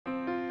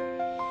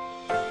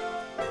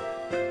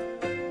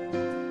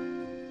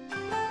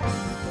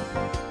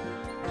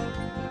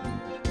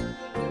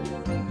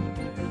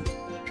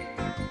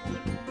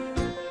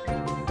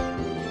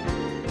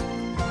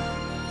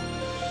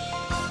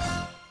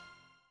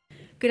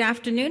Good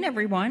afternoon,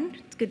 everyone.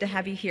 It's good to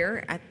have you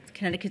here at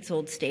Connecticut's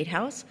Old State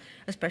House,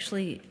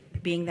 especially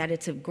being that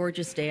it's a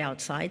gorgeous day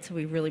outside, so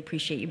we really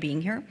appreciate you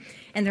being here.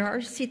 And there are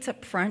seats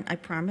up front, I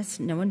promise,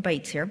 no one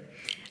bites here.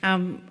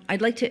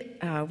 I'd like to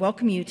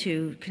welcome you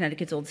to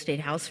Connecticut's Old State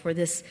House for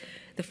the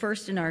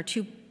first in our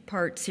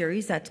two-part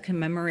series that's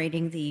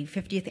commemorating the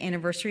 50th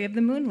anniversary of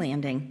the moon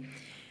landing.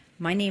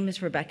 My name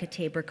is Rebecca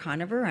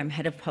Tabor-Conover. I'm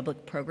head of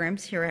public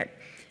programs here at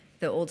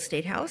the Old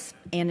State House,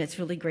 and it's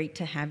really great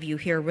to have you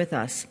here with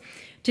us.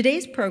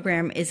 Today's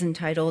program is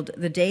entitled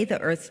The Day the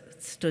Earth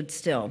Stood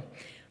Still.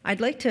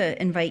 I'd like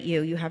to invite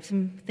you have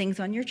some things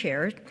on your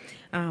chair.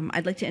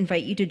 I'd like to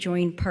invite you to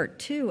join part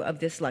 2 of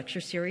this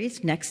lecture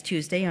series next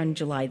Tuesday on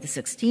July the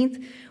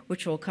 16th,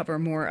 which will cover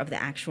more of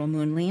the actual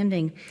moon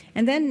landing.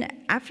 And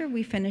then after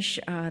we finish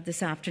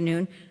this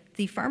afternoon,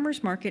 the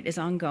farmers market is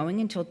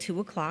ongoing until 2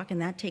 o'clock,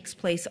 and that takes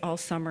place all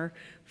summer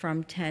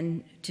from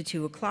 10 to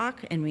 2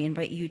 o'clock, and we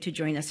invite you to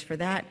join us for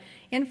that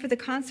and for the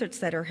concerts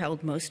that are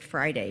held most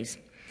Fridays.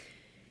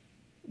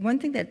 One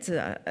thing that's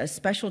a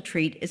special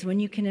treat is when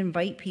you can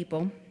invite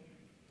people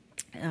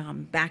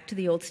back to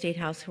the Old State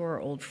House who are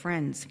old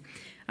friends.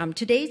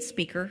 Today's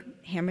speaker,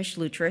 Hamish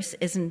Luttress,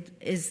 is an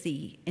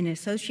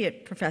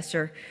associate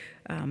professor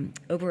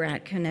over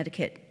at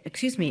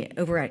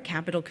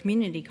Capital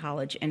Community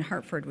College in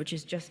Hartford, which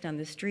is just down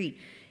the street.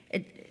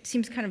 It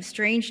seems kind of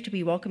strange to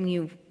be welcoming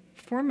you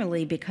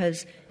formally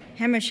because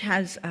Hamish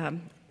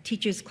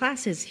teaches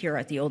classes here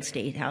at the Old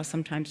State House,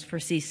 sometimes for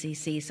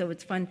CCC, so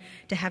it's fun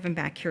to have him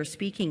back here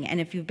speaking. And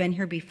if you've been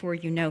here before,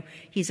 you know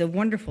he's a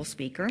wonderful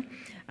speaker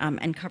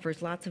and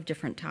covers lots of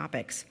different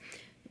topics.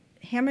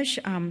 Hamish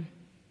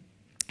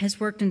has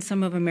worked in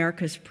some of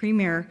America's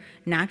premier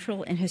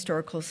natural and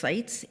historical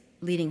sites,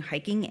 leading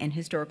hiking and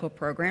historical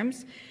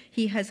programs.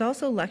 He has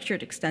also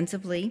lectured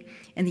extensively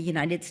in the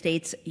United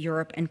States,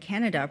 Europe, and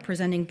Canada,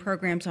 presenting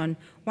programs on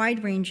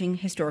wide-ranging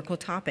historical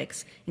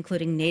topics,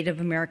 including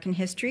Native American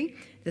history,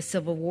 the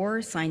Civil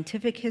War,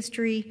 scientific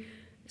history,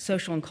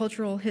 social and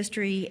cultural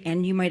history,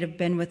 and you might have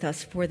been with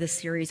us for the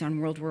series on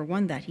World War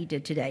I that he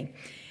did today.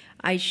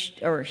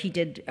 He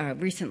did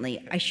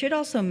recently. I should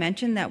also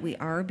mention that we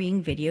are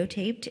being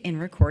videotaped and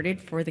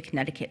recorded for the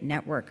Connecticut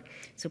Network.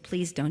 So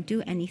please don't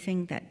do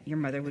anything that your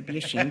mother would be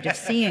ashamed of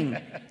seeing.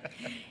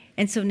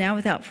 And so now,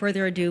 without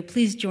further ado,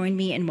 please join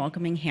me in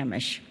welcoming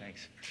Hamish.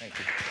 Thanks. Thank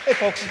you. Hey,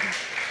 folks.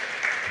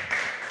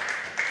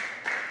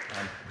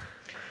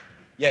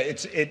 Yeah,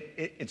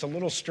 it's a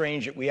little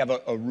strange that we have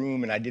a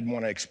room, and I did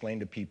want to explain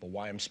to people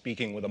why I'm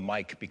speaking with a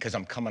mic, because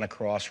I'm coming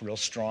across real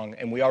strong,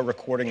 and we are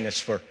recording this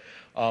for,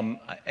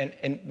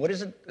 and what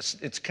is it?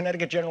 It's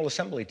Connecticut General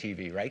Assembly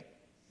TV, right?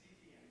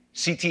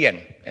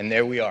 CTN, and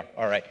there we are.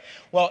 All right.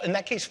 Well, in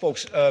that case,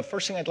 folks,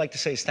 first thing I'd like to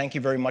say is thank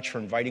you very much for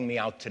inviting me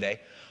out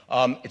today.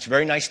 It's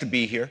very nice to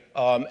be here,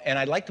 and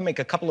I'd like to make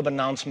a couple of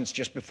announcements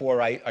just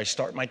before I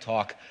start my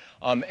talk,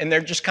 and they're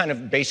just kind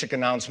of basic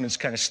announcements,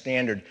 kind of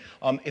standard.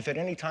 If at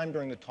any time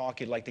during the talk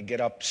you'd like to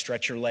get up,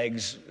 stretch your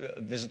legs,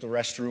 visit the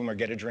restroom, or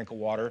get a drink of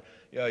water,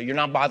 you're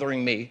not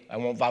bothering me. I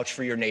won't vouch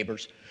for your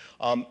neighbors.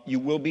 You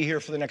will be here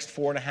for the next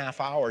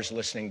 4.5 hours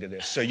listening to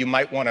this, so you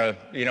might want to,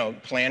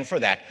 plan for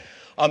that.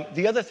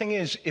 The other thing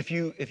is, if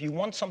you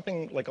want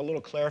something like a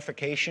little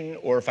clarification,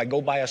 or if I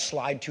go by a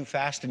slide too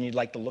fast and you'd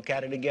like to look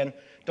at it again,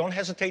 don't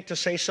hesitate to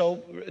say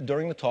so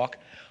during the talk.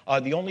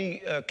 The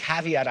only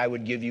caveat I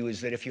would give you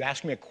is that if you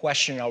ask me a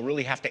question, I'll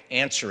really have to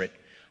answer it.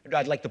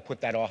 I'd like to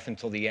put that off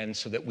until the end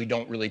so that we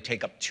don't really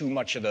take up too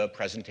much of the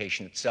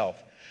presentation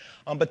itself.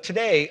 But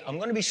today, I'm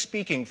going to be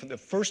speaking for the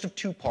first of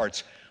 2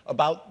 parts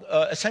about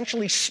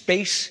essentially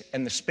space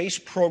and the space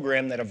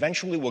program that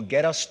eventually will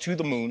get us to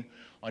the moon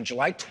on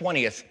July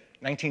 20th,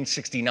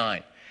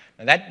 1969.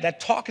 Now that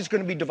talk is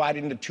going to be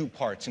divided into 2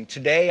 parts, and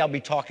today I'll be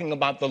talking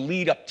about the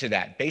lead up to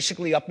that,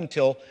 basically up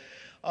until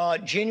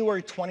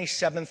January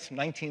 27th,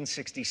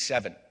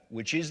 1967,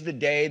 which is the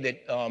day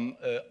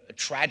that,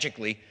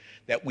 tragically,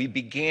 that we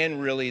began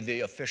really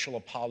the official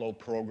Apollo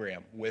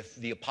program with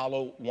the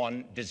Apollo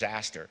 1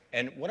 disaster.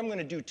 And what I'm going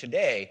to do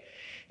today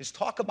is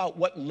talk about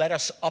what led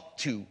us up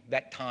to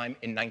that time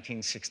in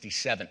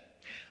 1967.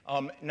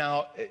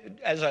 Now,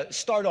 as a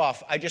start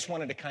off, I just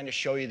wanted to kind of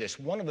show you this.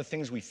 One of the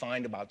things we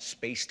find about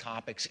space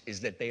topics is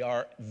that they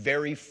are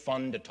very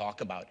fun to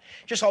talk about.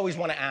 Just always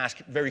want to ask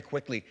very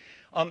quickly,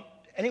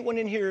 anyone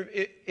in here,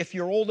 if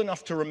you're old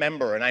enough to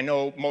remember, and I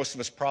know most of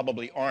us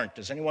probably aren't,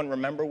 does anyone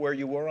remember where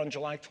you were on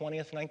July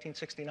 20th,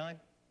 1969?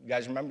 You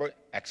guys remember?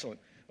 Excellent.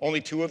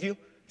 Only 2 of you?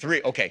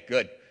 3? Okay,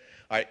 good.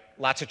 All right,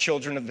 lots of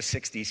children of the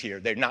 60s here.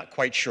 They're not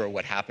quite sure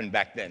what happened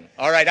back then.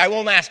 All right, I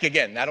won't ask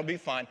again. That'll be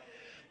fine.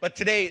 But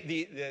today,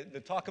 the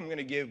talk I'm going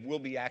to give will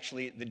be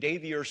actually the day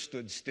the Earth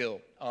stood still.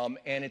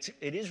 And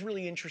it is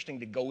really interesting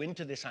to go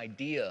into this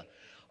idea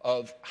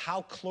of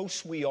how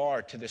close we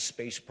are to this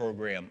space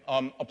program.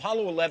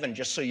 Apollo 11,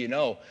 just so you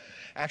know,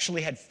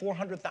 actually had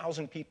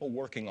 400,000 people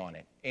working on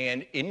it.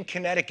 And in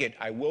Connecticut,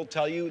 I will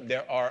tell you,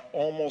 there are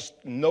almost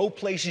no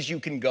places you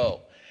can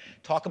go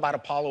talk about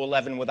Apollo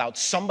 11 without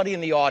somebody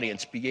in the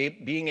audience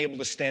being able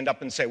to stand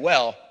up and say,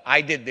 well,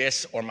 I did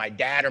this, or my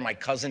dad or my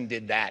cousin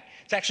did that.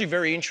 It's actually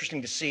very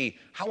interesting to see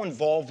how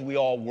involved we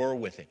all were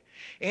with it.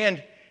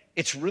 And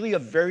it's really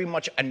very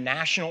much a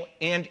national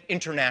and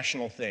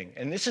international thing.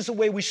 And this is the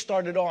way we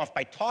started off,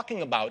 by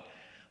talking about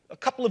a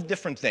couple of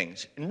different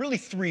things, and really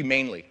three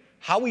mainly.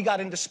 How we got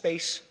into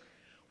space,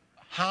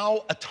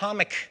 how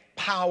atomic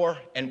power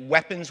and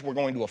weapons were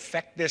going to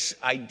affect this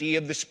idea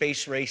of the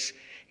space race,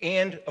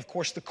 and, of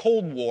course, the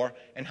Cold War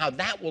and how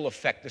that will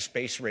affect the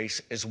space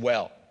race as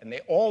well. And they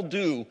all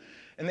do,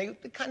 and they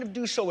kind of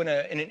do so in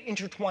an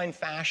intertwined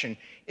fashion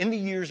in the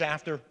years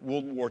after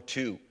World War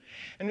II.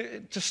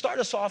 And to start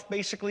us off,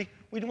 basically,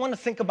 we want to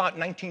think about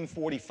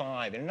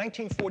 1945. And in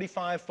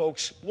 1945,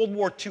 folks, World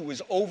War II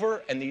was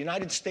over, and the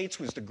United States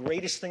was the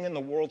greatest thing in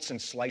the world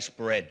since sliced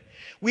bread.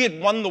 We had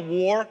won the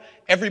war.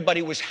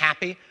 Everybody was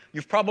happy.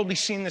 You've probably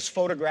seen this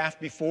photograph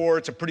before.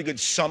 It's a pretty good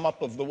sum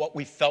up of what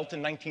we felt in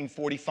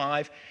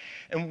 1945.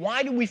 And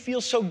why do we feel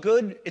so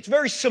good? It's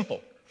very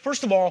simple.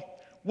 First of all,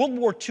 World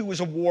War II was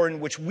a war in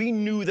which we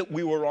knew that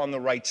we were on the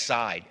right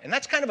side. And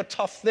that's kind of a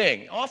tough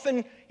thing.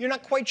 Often, you're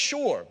not quite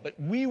sure, but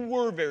we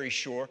were very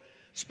sure,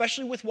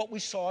 especially with what we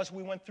saw as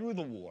we went through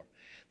the war.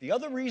 The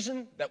other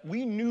reason that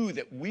we knew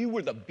that we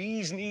were the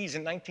bee's knees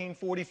in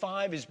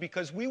 1945 is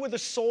because we were the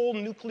sole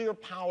nuclear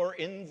power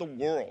in the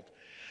world.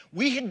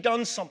 We had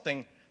done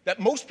something that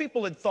most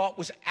people had thought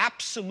was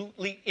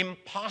absolutely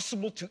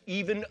impossible to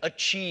even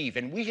achieve,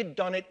 and we had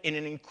done it in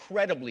an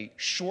incredibly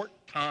short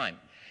time.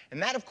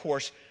 And that, of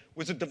course,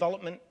 was the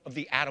development of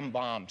the atom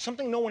bomb,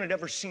 something no one had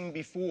ever seen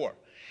before.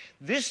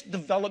 This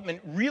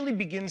development really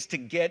begins to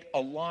get a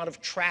lot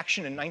of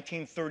traction in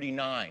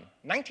 1939.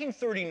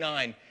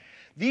 1939,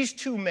 these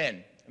two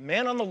men, the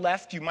man on the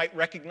left you might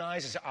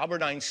recognize as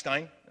Albert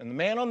Einstein, and the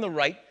man on the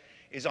right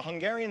is a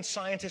Hungarian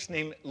scientist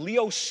named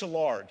Leo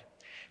Szilard.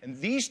 And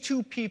these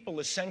two people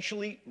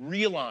essentially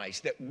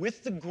realized that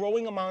with the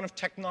growing amount of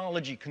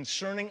technology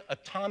concerning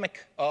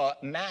atomic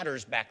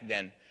matters back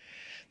then,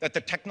 that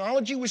the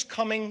technology was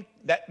coming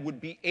that would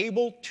be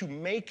able to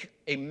make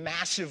a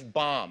massive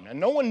bomb. And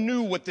no one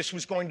knew what this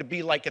was going to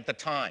be like at the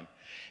time.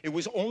 It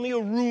was only a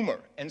rumor.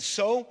 And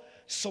so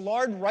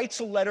Szilard writes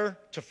a letter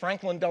to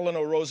Franklin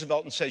Delano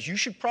Roosevelt and says, you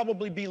should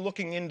probably be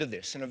looking into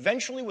this. And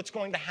eventually what's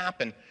going to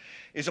happen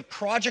is a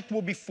project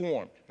will be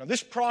formed. Now,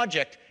 this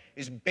project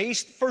is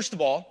based, first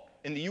of all,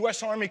 in the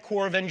U.S. Army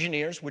Corps of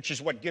Engineers, which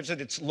is what gives it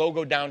its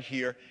logo down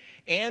here,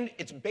 and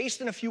it's based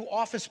in a few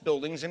office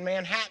buildings in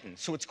Manhattan,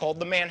 so it's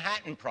called the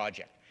Manhattan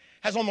Project.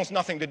 Has almost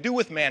nothing to do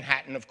with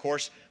Manhattan, of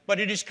course,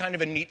 but it is kind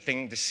of a neat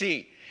thing to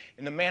see.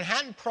 And the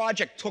Manhattan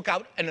Project took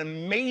out an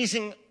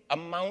amazing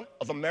amount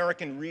of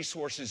American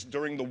resources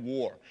during the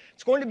war.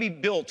 It's going to be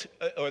built,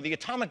 or the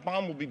atomic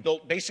bomb will be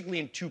built basically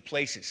in two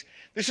places.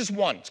 This is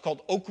one. It's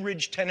called Oak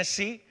Ridge,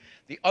 Tennessee.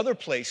 The other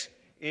place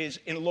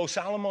is in Los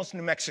Alamos,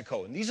 New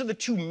Mexico. And these are the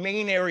two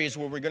main areas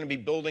where we're going to be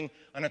building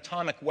an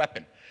atomic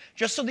weapon.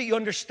 Just so that you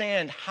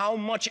understand how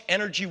much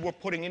energy we're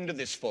putting into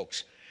this,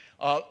 folks.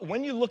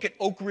 When you look at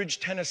Oak Ridge,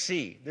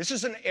 Tennessee, this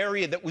is an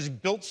area that was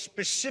built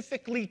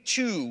specifically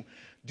to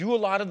do a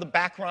lot of the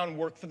background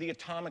work for the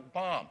atomic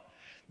bomb.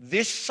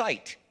 This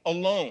site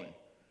alone,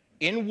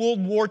 in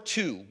World War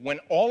II, when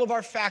all of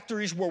our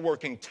factories were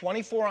working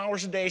 24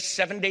 hours a day,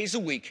 7 days a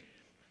week,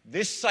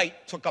 this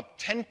site took up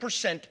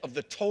 10% of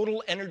the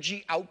total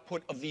energy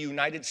output of the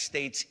United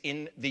States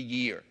in the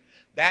year.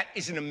 That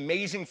is an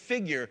amazing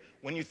figure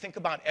when you think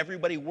about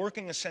everybody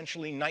working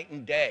essentially night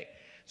and day.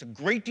 So a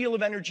great deal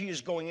of energy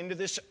is going into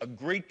this, a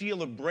great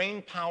deal of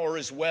brain power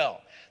as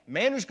well. The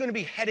man who's going to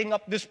be heading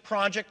up this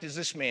project is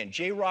this man,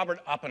 J. Robert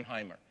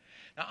Oppenheimer.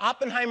 Now,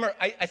 Oppenheimer,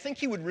 I think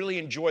he would really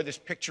enjoy this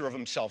picture of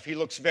himself. He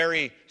looks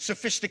very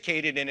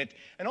sophisticated in it,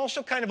 and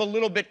also kind of a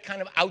little bit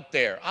kind of out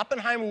there.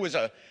 Oppenheimer was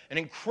an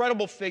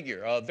incredible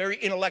figure, very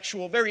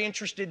intellectual, very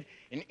interested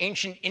in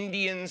ancient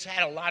Indians,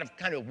 had a lot of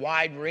kind of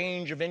wide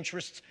range of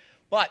interests,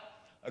 but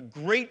a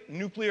great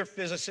nuclear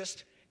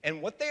physicist.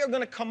 And what they are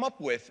going to come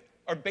up with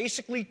are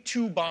basically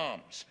two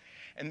bombs.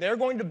 And they're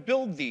going to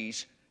build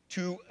these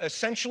to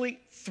essentially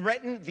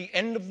threaten the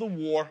end of the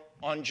war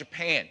on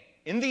Japan.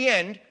 In the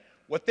end,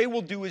 what they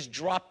will do is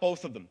drop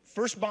both of them.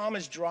 First bomb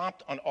is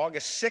dropped on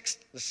August 6th,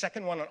 the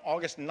second one on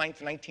August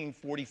 9th,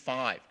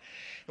 1945.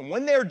 And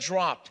when they're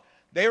dropped,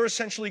 they're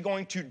essentially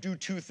going to do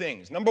two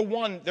things. Number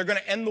one, they're going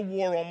to end the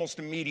war almost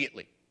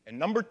immediately. And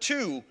number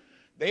two,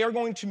 they are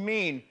going to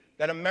mean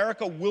that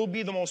America will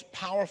be the most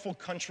powerful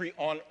country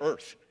on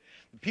earth.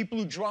 The people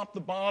who dropped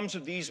the bombs are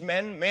these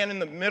men. Man in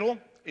the middle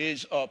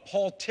is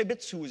Paul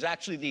Tibbets, who was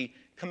actually the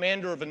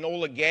commander of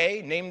Enola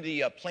Gay, named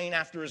the plane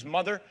after his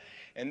mother.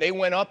 And they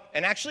went up,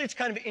 and actually it's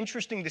kind of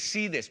interesting to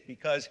see this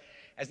because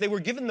as they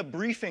were given the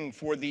briefing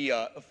for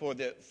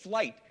the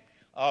flight,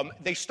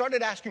 they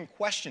started asking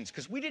questions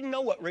because we didn't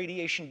know what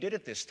radiation did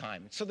at this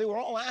time. So they were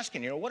all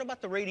asking, what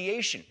about the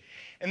radiation?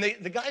 And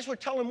the guys were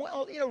telling them,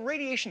 well,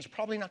 radiation's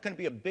probably not going to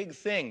be a big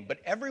thing. But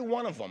every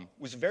one of them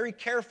was very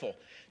careful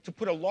to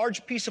put a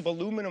large piece of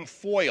aluminum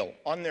foil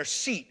on their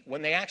seat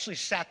when they actually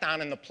sat down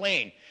in the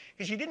plane,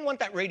 because you didn't want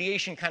that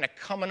radiation kind of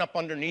coming up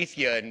underneath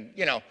you and,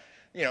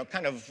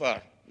 kind of,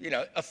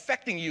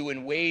 affecting you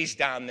in ways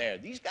down there.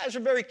 These guys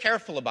are very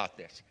careful about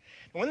this.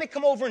 And when they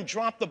come over and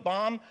drop the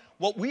bomb,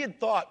 what we had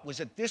thought was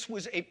that this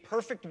was a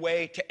perfect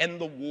way to end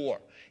the war.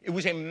 It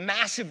was a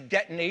massive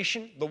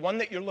detonation. The one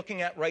that you're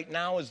looking at right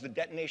now is the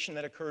detonation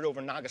that occurred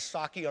over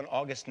Nagasaki on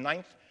August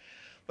 9th.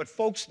 But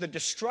folks, the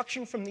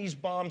destruction from these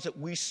bombs that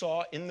we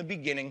saw in the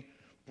beginning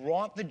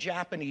brought the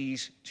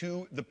Japanese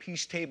to the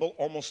peace table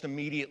almost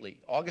immediately.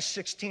 August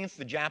 16th,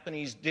 the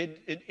Japanese did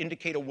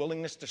indicate a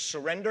willingness to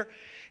surrender,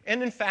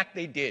 and in fact,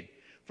 they did.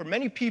 For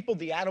many people,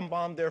 the atom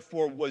bomb,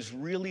 therefore, was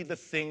really the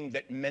thing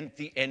that meant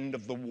the end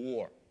of the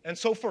war. And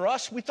so for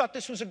us, we thought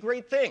this was a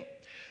great thing.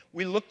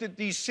 We looked at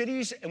these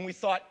cities and we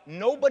thought,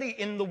 nobody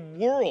in the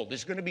world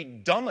is going to be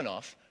dumb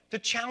enough to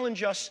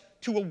challenge us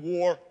to a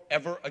war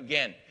ever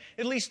again.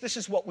 At least this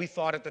is what we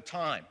thought at the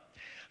time.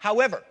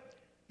 However,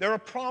 there are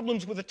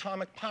problems with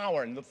atomic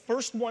power, and the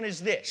first one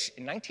is this.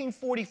 In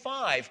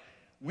 1945,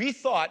 we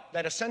thought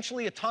that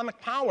essentially atomic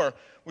power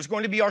was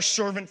going to be our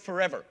servant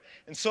forever.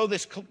 And so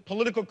this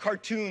political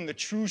cartoon, The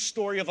True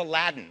Story of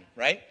Aladdin,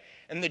 right?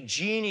 And the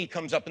genie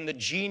comes up, and the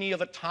genie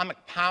of atomic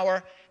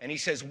power, and he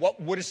says,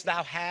 "What wouldest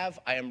thou have?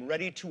 I am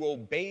ready to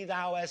obey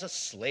thou as a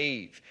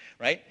slave,"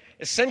 right?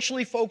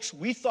 Essentially, folks,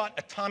 we thought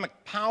atomic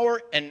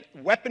power and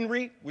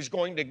weaponry was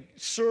going to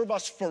serve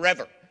us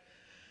forever.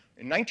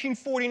 In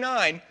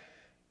 1949,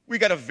 we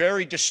got a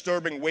very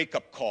disturbing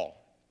wake-up call.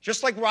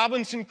 Just like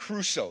Robinson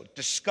Crusoe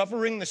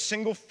discovering the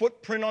single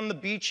footprint on the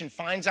beach and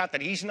finds out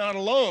that he's not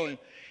alone,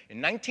 in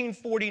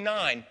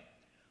 1949,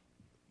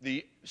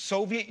 the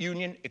Soviet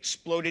Union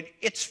exploded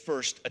its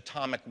first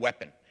atomic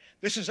weapon.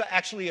 This is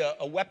actually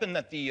a weapon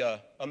that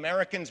the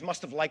Americans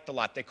must have liked a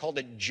lot. They called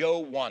it Joe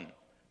 1.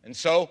 And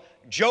so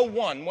Joe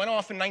 1 went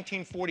off in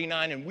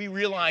 1949, and we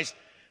realized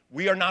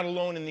we are not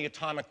alone in the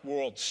atomic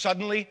world.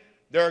 Suddenly,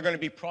 there are going to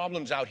be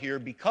problems out here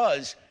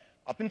because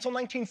up until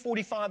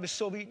 1945, the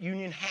Soviet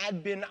Union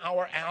had been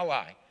our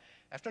ally.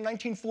 After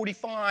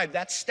 1945,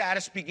 that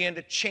status began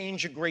to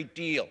change a great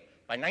deal.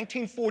 By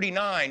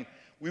 1949,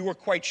 we were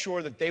quite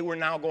sure that they were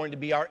now going to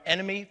be our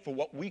enemy for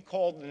what we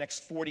called the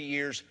next 40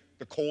 years,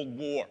 the Cold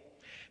War.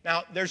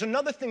 Now, there's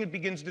another thing that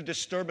begins to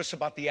disturb us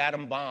about the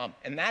atom bomb,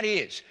 and that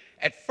is,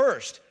 at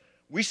first,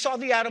 we saw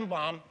the atom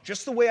bomb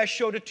just the way I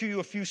showed it to you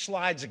a few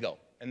slides ago,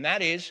 and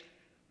that is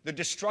the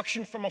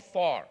destruction from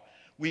afar.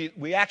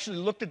 We actually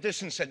looked at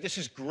this and said, this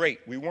is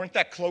great. We weren't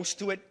that close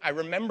to it. I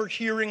remember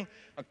hearing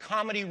a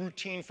comedy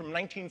routine from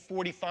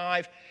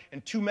 1945,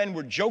 and two men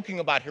were joking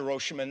about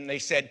Hiroshima, and they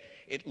said,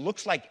 it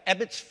looks like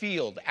Ebbets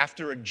Field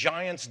after a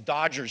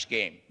Giants-Dodgers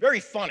game.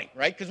 Very funny,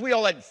 right? Because we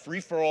all had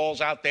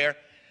free-for-alls out there.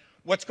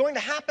 What's going to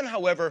happen,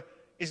 however,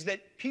 is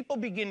that people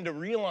begin to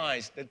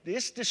realize that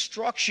this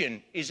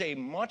destruction is a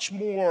much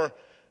more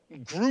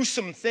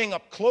gruesome thing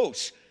up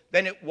close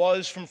than it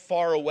was from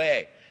far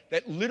away.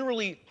 That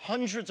literally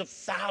hundreds of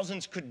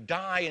thousands could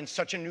die in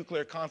such a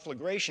nuclear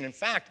conflagration. In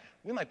fact,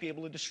 we might be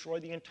able to destroy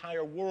the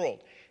entire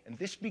world. And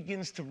this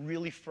begins to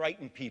really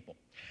frighten people.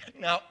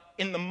 Now,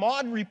 in the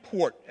MAUD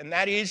report, and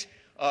that is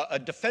a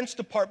Defense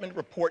Department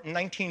report in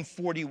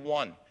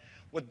 1941,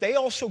 what they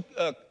also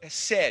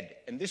said,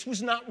 and this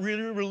was not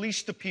really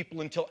released to people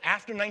until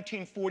after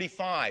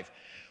 1945,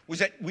 was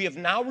that we have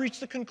now reached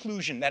the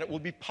conclusion that it will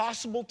be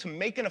possible to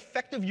make an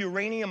effective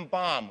uranium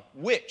bomb,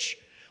 which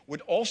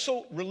would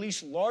also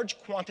release large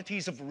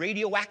quantities of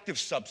radioactive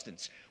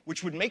substance,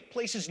 which would make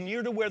places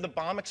near to where the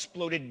bomb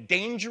exploded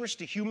dangerous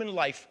to human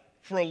life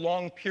for a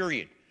long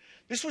period.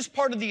 This was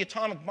part of the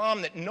atomic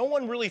bomb that no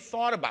one really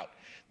thought about.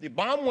 The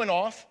bomb went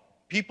off,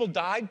 people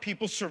died,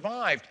 people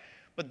survived,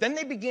 but then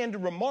they began to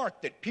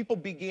remark that people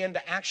began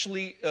to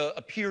actually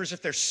appear as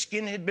if their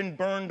skin had been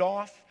burned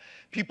off.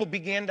 People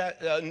began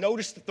to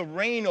notice that the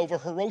rain over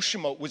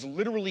Hiroshima was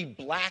literally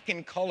black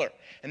in color,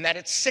 and that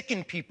it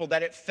sickened people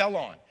that it fell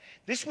on.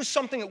 This was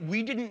something that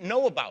we didn't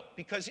know about,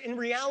 because in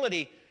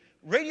reality,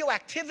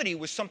 radioactivity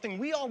was something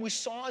we always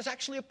saw as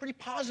actually a pretty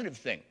positive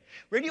thing.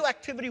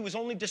 Radioactivity was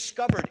only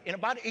discovered in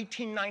about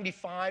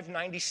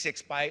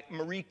 1895-96 by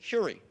Marie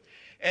Curie.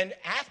 And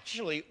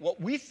actually, what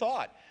we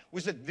thought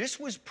was that this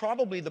was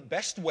probably the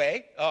best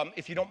way,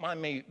 if you don't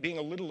mind me being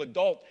a little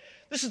adult,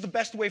 this is the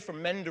best way for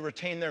men to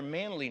retain their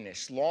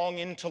manliness long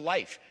into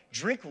life.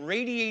 Drink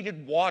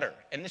radiated water,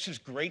 and this is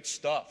great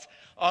stuff.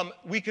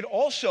 We could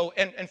also,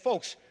 and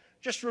folks,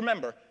 just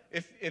remember,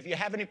 if you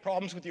have any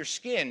problems with your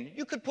skin,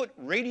 you could put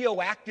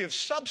radioactive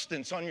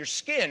substance on your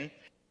skin.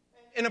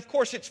 And of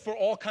course, it's for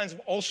all kinds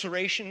of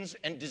ulcerations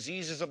and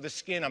diseases of the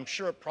skin. I'm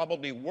sure it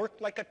probably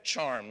worked like a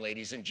charm,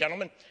 ladies and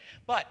gentlemen.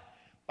 But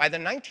By the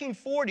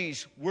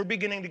 1940s, we're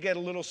beginning to get a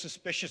little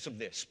suspicious of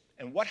this.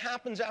 And what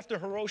happens after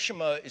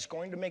Hiroshima is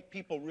going to make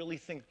people really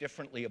think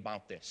differently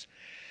about this.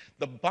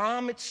 The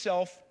bomb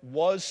itself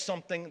was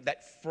something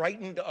that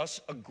frightened us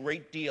a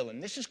great deal.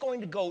 And this is going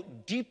to go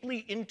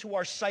deeply into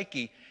our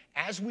psyche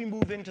as we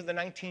move into the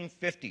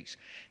 1950s.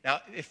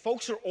 Now, if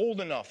folks are old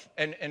enough,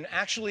 and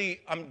actually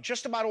I'm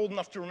just about old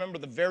enough to remember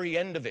the very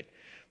end of it,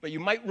 but you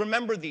might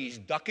remember these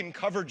duck and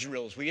cover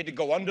drills. We had to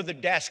go under the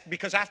desk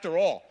because, after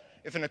all,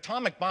 if an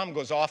atomic bomb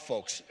goes off,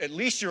 folks, at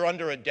least you're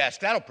under a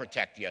desk. That'll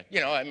protect you. You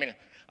know, I mean,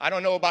 I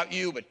don't know about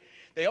you, but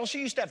they also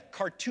used to have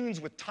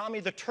cartoons with Tommy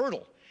the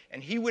Turtle.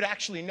 And he would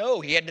actually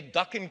know he had to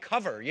duck and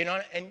cover, you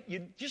know, and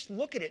you just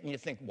look at it and you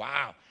think,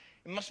 wow,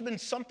 it must have been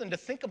something to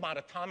think about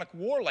atomic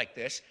war like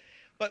this.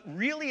 But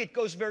really, it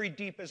goes very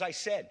deep, as I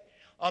said.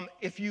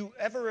 If you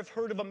ever have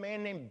heard of a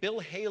man named Bill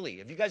Haley,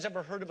 have you guys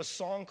ever heard of a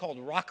song called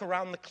Rock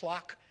Around the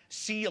Clock?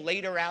 See You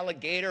Later,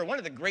 Alligator, one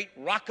of the great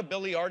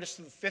rockabilly artists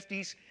of the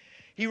 50s.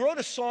 He wrote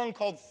a song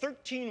called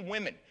 13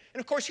 Women.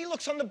 And of course, he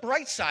looks on the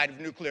bright side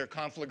of nuclear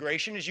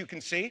conflagration, as you can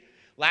see.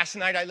 Last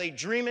night I lay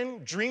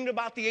dreamed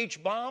about the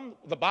H-bomb.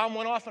 The bomb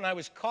went off and I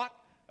was caught.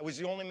 I was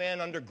the only man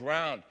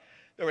underground.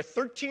 There were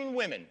 13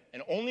 women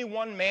and only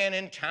one man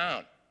in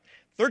town.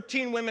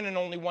 13 women and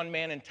only one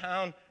man in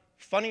town.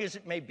 Funny as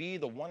it may be,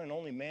 the one and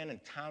only man in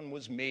town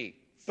was me.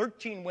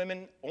 13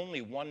 women, only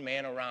one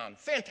man around.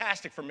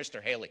 Fantastic for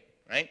Mr. Haley,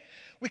 right?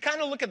 We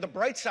kind of look at the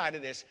bright side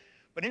of this,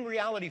 but in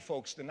reality,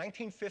 folks, the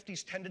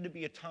 1950s tended to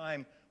be a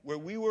time where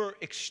we were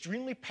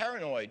extremely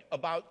paranoid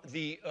about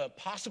the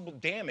possible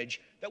damage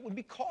that would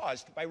be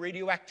caused by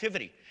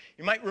radioactivity.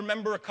 You might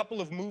remember a couple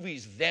of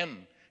movies,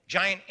 Them,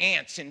 giant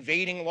ants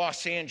invading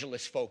Los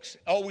Angeles, folks.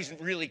 Always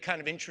really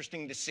kind of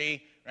interesting to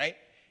see, right?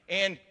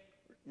 And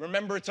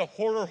remember, it's a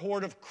horror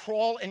horde of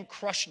crawl and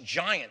crush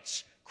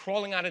giants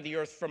crawling out of the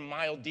earth from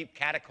mile-deep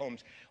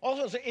catacombs.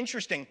 Also, it's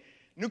interesting,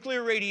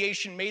 nuclear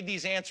radiation made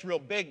these ants real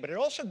big, but it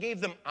also gave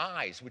them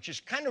eyes, which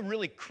is kind of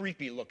really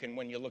creepy looking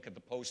when you look at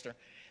the poster.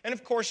 And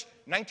of course,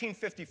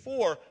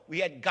 1954, we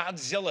had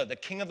Godzilla, the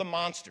king of the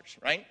monsters,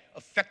 right?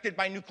 Affected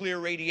by nuclear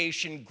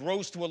radiation,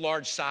 grows to a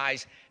large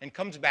size, and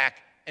comes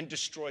back and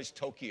destroys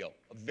Tokyo,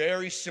 a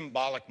very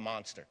symbolic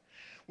monster.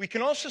 We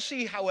can also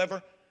see,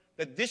 however,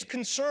 that this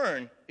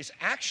concern is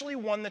actually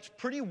one that's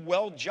pretty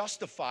well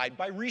justified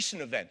by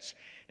recent events.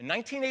 In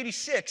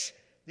 1986,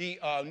 the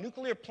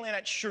nuclear plant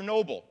at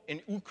Chernobyl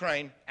in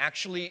Ukraine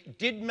actually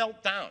did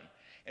melt down.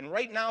 And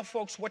right now,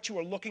 folks, what you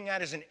are looking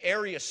at is an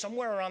area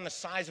somewhere around the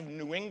size of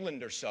New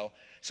England or so.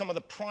 Some of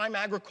the prime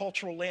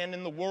agricultural land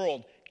in the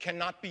world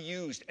cannot be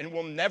used and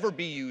will never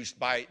be used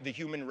by the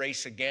human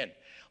race again.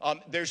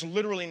 There's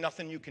literally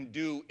nothing you can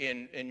do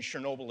in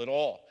Chernobyl at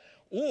all.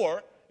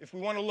 Or, if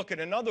we want to look at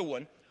another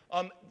one,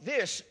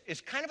 this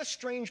is kind of a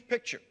strange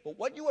picture. But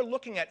what you are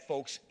looking at,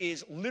 folks,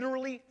 is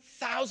literally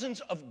thousands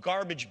of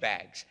garbage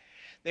bags.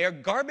 They are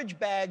garbage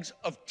bags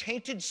of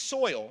tainted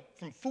soil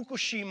from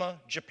Fukushima,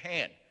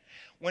 Japan.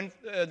 When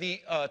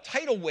the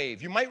tidal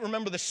wave, you might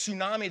remember the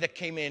tsunami that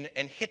came in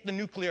and hit the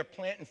nuclear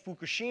plant in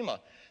Fukushima,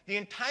 the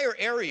entire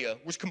area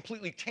was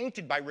completely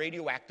tainted by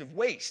radioactive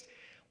waste.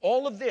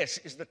 All of this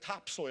is the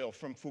topsoil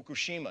from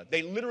Fukushima.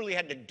 They literally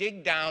had to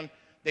dig down.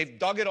 They've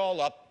dug it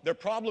all up. Their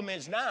problem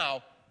is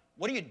now,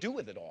 what do you do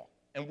with it all?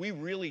 And we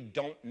really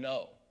don't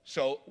know.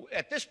 So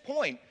at this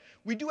point,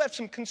 we do have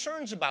some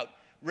concerns about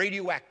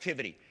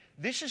radioactivity.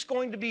 This is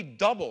going to be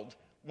doubled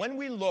when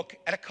we look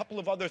at a couple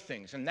of other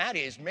things, and that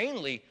is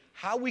mainly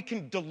how we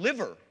can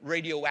deliver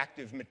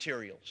radioactive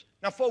materials.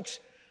 Now, folks,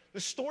 the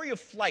story of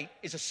flight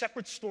is a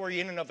separate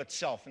story in and of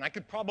itself, and I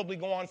could probably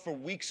go on for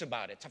weeks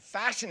about it. It's a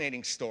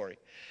fascinating story.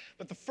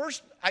 But the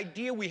first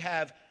idea we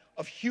have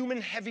of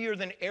human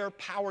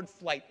heavier-than-air-powered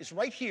flight is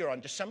right here on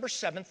December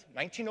 7th,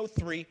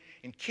 1903,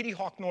 in Kitty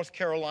Hawk, North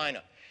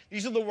Carolina.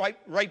 These are the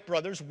Wright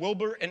brothers,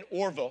 Wilbur and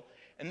Orville,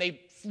 and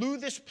they flew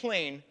this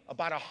plane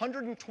about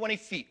 120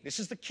 feet. This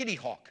is the Kitty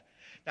Hawk.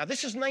 Now,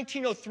 this is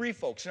 1903,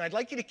 folks, and I'd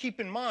like you to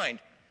keep in mind,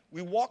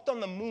 we walked on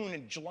the moon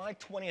on July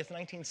 20th,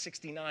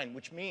 1969,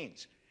 which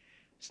means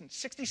it's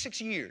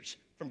 66 years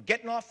from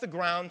getting off the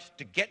ground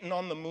to getting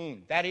on the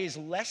moon. That is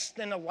less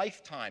than a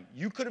lifetime.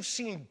 You could have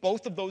seen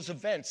both of those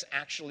events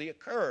actually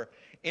occur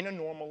in a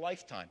normal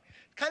lifetime.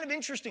 Kind of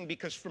interesting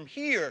because from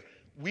here,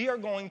 we are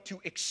going to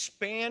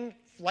expand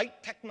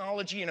flight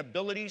technology and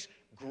abilities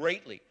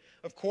greatly.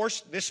 Of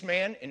course, this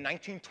man in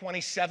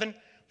 1927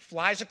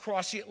 flies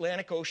across the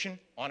Atlantic Ocean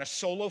on a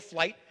solo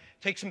flight.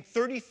 Takes him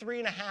 33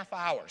 and a half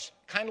hours,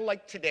 kind of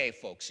like today,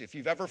 folks. If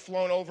you've ever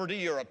flown over to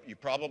Europe, you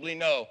probably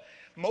know.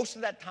 Most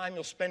of that time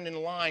you'll spend in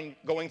line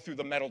going through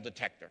the metal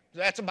detector.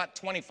 That's about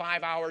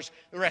 25 hours.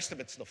 The rest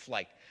of it's the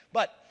flight.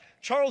 But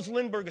Charles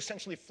Lindbergh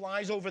essentially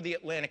flies over the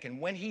Atlantic,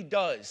 and when he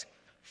does,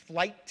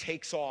 flight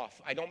takes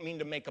off. I don't mean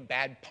to make a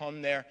bad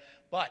pun there,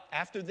 but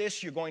after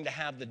this, you're going to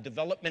have the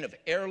development of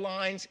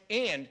airlines,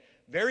 and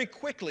very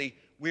quickly,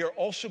 we are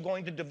also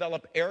going to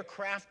develop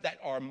aircraft that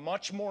are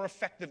much more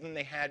effective than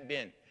they had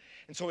been.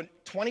 And so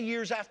 20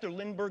 years after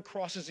Lindbergh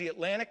crosses the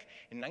Atlantic,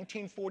 in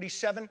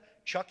 1947,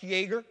 Chuck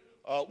Yeager,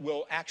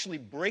 will actually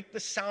break the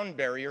sound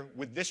barrier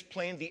with this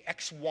plane, the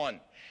X-1.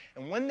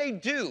 And when they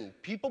do,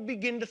 people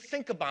begin to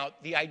think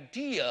about the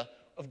idea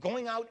of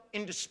going out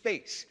into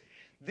space.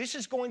 This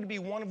is going to be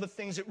one of the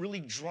things that really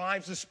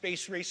drives the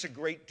space race a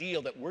great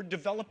deal, that we're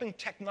developing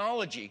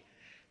technology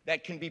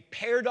that can be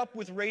paired up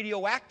with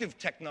radioactive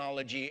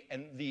technology,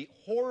 and the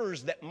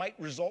horrors that might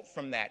result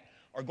from that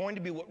are going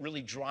to be what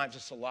really drives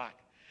us a lot.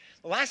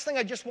 The last thing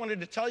I just wanted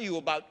to tell you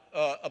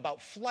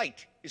about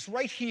flight is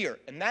right here,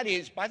 and that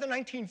is, by the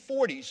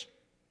 1940s,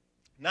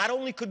 not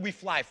only could we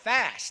fly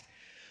fast,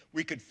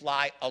 we could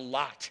fly a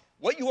lot.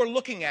 What you are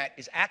looking at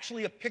is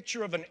actually a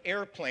picture of an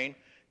airplane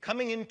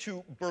coming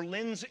into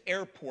Berlin's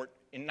airport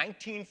in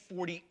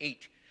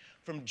 1948.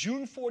 From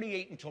June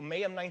 48 until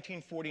May of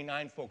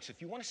 1949, folks,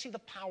 if you want to see the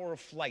power of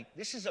flight,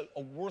 this is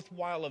a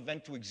worthwhile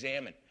event to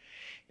examine.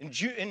 In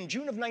June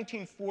of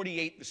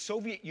 1948, the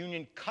Soviet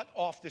Union cut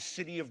off the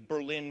city of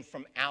Berlin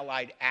from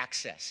Allied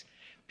access.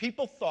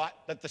 People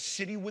thought that the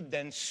city would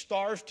then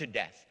starve to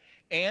death,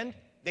 and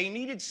they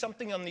needed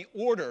something on the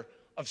order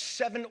of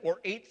 7,000 or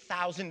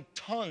 8,000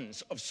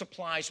 tons of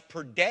supplies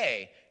per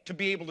day to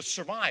be able to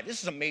survive.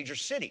 This is a major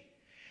city.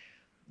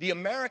 The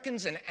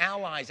Americans and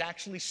Allies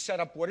actually set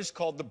up what is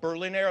called the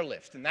Berlin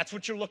Airlift, and that's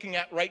what you're looking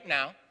at right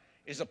now,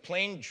 is a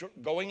plane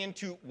going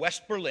into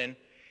West Berlin,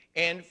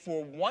 and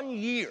for 1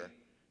 year,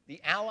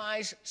 the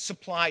Allies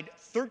supplied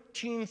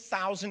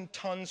 13,000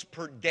 tons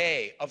per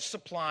day of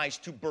supplies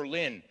to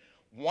Berlin,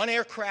 one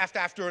aircraft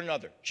after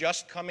another,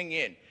 just coming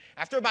in.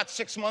 After about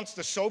 6 months,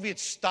 the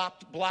Soviets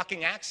stopped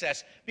blocking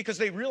access because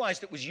they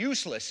realized it was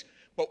useless,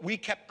 but we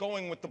kept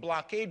going with the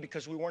blockade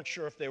because we weren't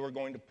sure if they were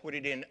going to put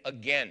it in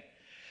again.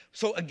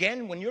 So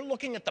again, when you're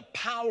looking at the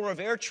power of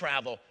air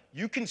travel,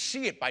 you can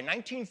see it. By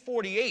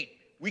 1948,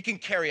 we can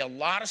carry a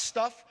lot of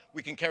stuff,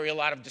 we can carry a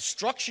lot of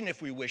destruction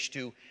if we wish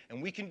to,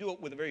 and we can do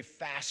it with a very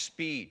fast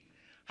speed.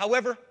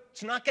 However,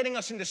 it's not getting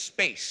us into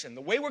space, and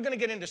the way we're going to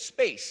get into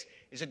space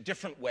is a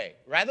different way.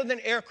 Rather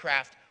than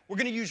aircraft, we're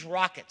going to use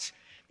rockets.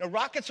 Now,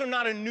 rockets are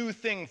not a new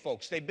thing,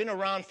 folks. They've been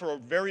around for a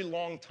very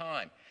long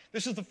time.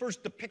 This is the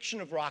first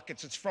depiction of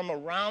rockets. It's from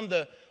around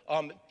the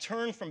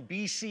turn from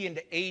BC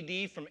into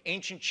AD from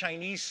ancient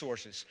Chinese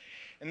sources.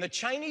 And the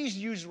Chinese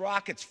used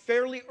rockets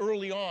fairly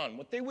early on.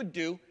 What they would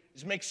do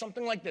is make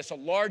something like this, a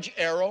large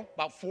arrow,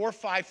 about 4 or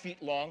 5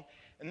 feet long,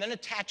 and then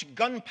attach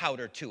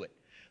gunpowder to it.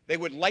 They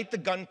would light the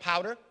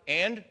gunpowder,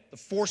 and the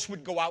force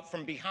would go out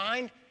from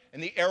behind,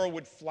 and the arrow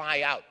would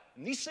fly out.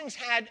 And these things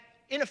had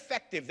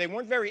ineffective, they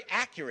weren't very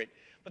accurate,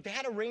 but they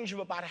had a range of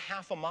about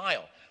 ½ a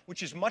mile,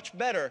 which is much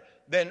better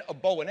than a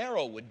bow and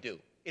arrow would do.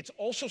 It's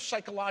also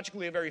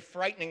psychologically a very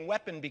frightening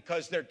weapon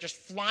because they're just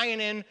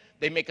flying in,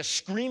 they make a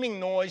screaming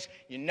noise,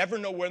 you never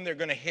know when they're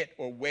going to hit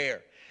or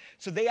where.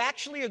 So they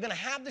actually are going to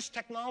have this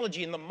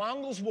technology, and the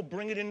Mongols will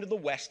bring it into the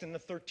West in the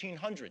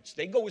 1300s.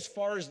 They go as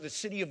far as the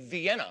city of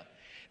Vienna,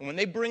 and when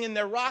they bring in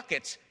their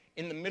rockets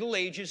in the Middle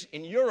Ages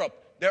in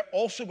Europe, they're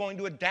also going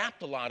to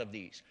adapt a lot of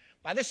these.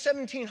 By the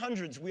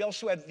 1700s, we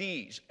also have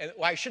these,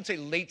 well, I should say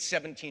late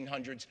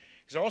 1700s, because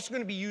they're also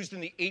going to be used in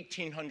the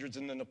 1800s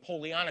in the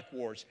Napoleonic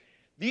Wars.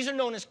 These are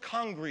known as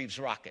Congreve's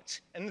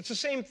rockets, and it's the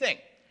same thing.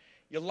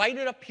 You light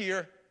it up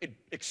here, it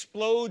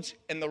explodes,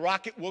 and the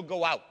rocket will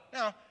go out.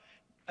 Now,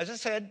 as I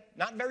said,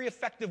 not very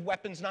effective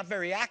weapons, not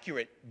very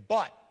accurate,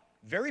 but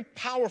very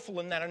powerful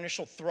in that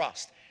initial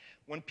thrust.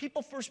 When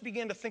people first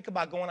began to think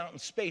about going out in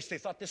space, they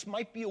thought this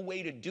might be a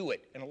way to do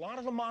it. And a lot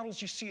of the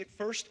models you see at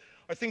first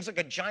are things like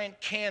a giant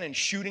cannon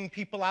shooting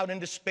people out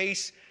into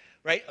space,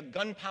 right? A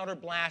gunpowder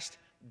blast.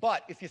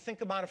 But if you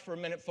think about it for a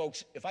minute,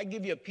 folks, if I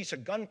give you a piece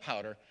of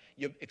gunpowder,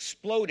 you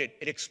explode it,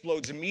 it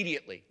explodes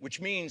immediately, which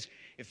means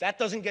if that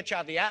doesn't get you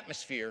out of the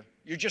atmosphere,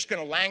 you're just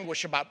going to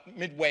languish about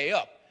midway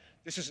up.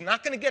 This is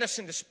not going to get us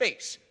into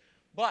space.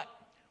 But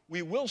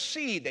we will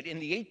see that in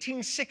the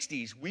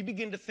 1860s, we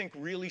begin to think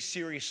really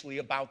seriously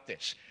about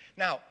this.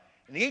 Now,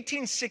 in the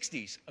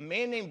 1860s, a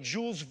man named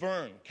Jules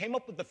Verne came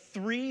up with the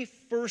 3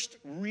 first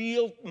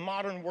real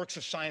modern works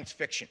of science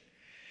fiction.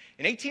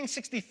 In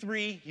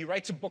 1863, he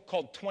writes a book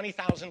called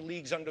 20,000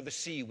 Leagues Under the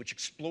Sea, which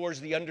explores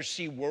the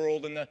undersea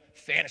world and the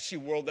fantasy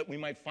world that we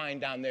might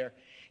find down there.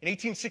 In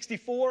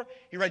 1864,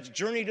 he writes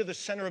Journey to the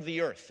Center of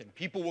the Earth, and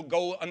people will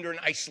go under an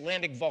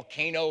Icelandic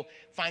volcano,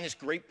 find this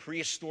great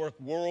prehistoric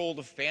world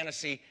of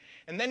fantasy.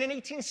 And then in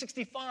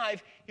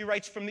 1865, he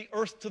writes From the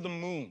Earth to the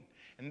Moon.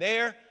 And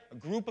there, a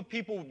group of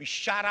people will be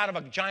shot out of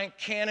a giant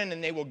cannon,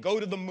 and they will go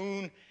to the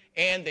moon,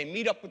 and they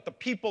meet up with the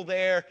people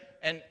there.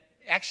 And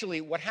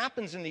actually, what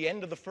happens in the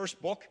end of the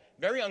first book,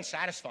 very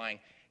unsatisfying,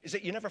 is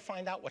that you never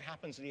find out what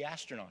happens to the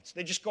astronauts.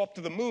 They just go up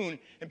to the moon,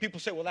 and people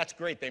say, well, that's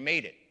great, they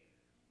made it.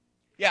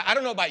 Yeah, I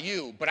don't know about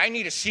you, but I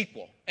need a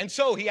sequel. And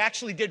so he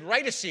actually did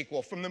write a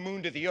sequel, From the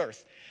Moon to the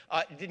Earth.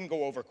 It didn't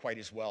go over quite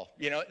as well.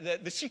 You know,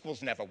 the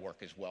sequels never work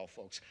as well,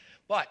 folks.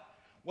 But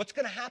what's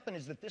going to happen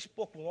is that this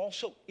book will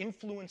also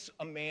influence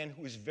a man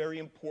who is very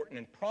important,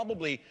 and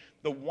probably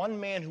the one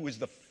man who is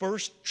the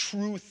first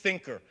true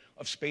thinker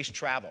of space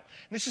travel.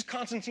 And this is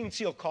Konstantin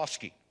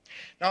Tsiolkovsky.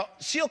 Now,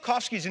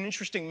 Tsiolkovsky is an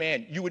interesting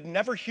man. You would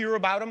never hear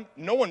about him.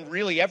 No one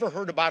really ever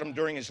heard about him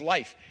during his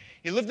life.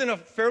 He lived in a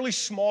fairly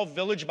small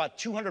village about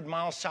 200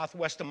 miles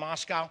southwest of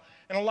Moscow,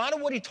 and a lot of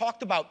what he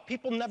talked about,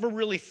 people never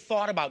really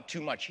thought about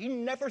too much. He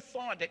never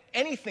thought that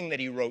anything that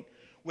he wrote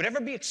would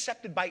ever be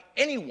accepted by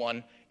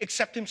anyone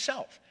except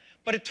himself.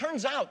 But it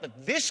turns out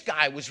that this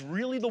guy was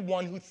really the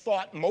one who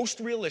thought most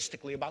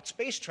realistically about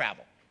space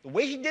travel. The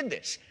way he did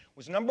this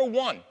was, number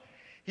one,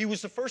 he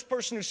was the first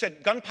person who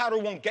said, gunpowder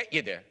won't get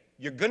you there.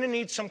 You're going to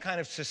need some kind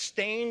of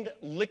sustained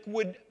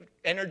liquid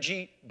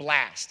energy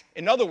blast.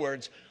 In other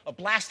words, a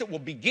blast that will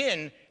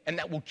begin and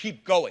that will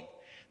keep going.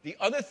 The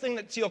other thing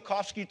that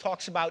Tsiolkovsky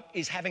talks about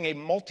is having a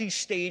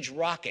multi-stage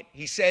rocket.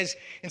 He says,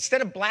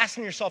 instead of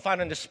blasting yourself out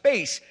into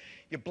space,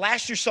 you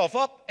blast yourself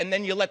up, and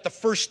then you let the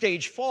first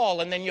stage fall,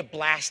 and then you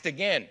blast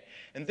again.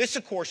 And this,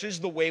 of course, is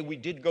the way we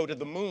did go to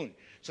the moon.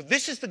 So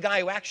this is the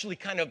guy who actually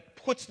kind of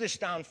puts this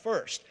down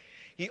first.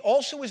 He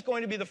also is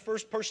going to be the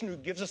first person who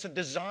gives us a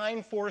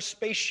design for a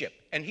spaceship.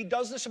 And he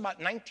does this about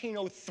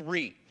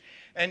 1903.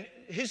 And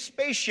his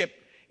spaceship,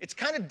 it's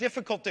kind of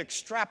difficult to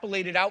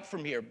extrapolate it out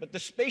from here, but the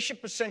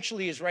spaceship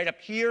essentially is right up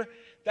here.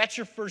 That's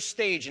your first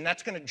stage, and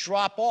that's going to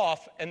drop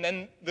off, and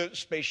then the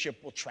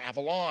spaceship will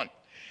travel on.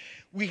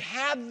 We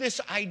have this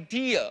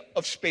idea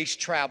of space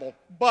travel,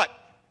 but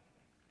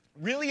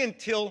really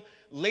until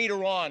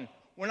later on,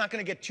 we're not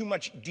going to get too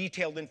much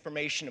detailed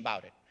information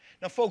about it.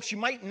 Now, folks, you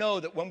might know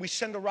that when we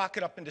send a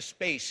rocket up into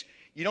space,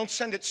 you don't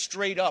send it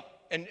straight up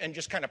and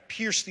just kind of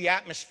pierce the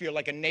atmosphere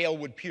like a nail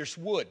would pierce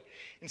wood.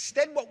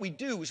 Instead, what we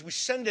do is we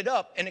send it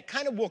up, and it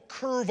kind of will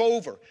curve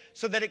over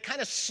so that it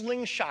kind of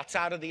slingshots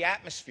out of the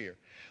atmosphere.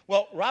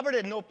 Well, Robert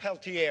Ednaud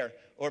Peltier,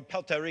 or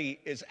Pelterie,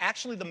 is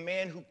actually the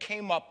man who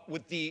came up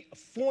with the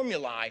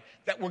formulae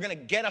that were going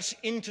to get us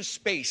into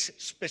space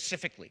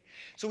specifically.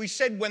 So he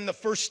said when the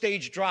first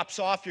stage drops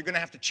off, you're going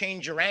to have to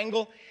change your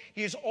angle.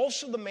 He is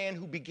also the man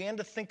who began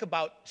to think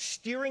about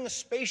steering a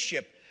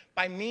spaceship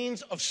by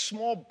means of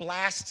small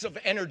blasts of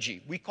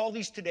energy. We call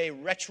these today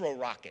retro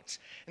rockets.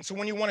 And so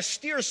when you want to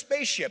steer a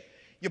spaceship,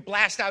 you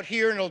blast out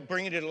here, and it'll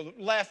bring you to the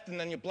left, and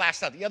then you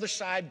blast out the other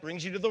side,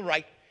 brings you to the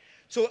right.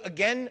 So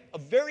again, a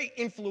very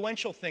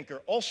influential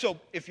thinker. Also,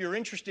 if you're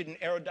interested in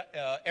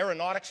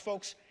aeronautics,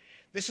 folks,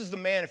 this is the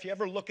man. If you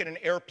ever look at an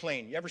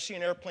airplane, you ever see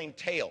an airplane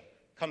tail,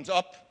 comes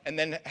up and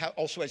then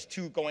also has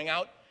two going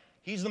out.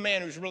 He's the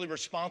man who's really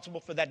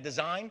responsible for that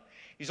design.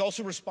 He's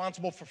also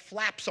responsible for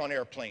flaps on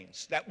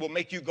airplanes that will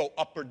make you go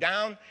up or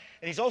down.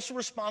 And he's also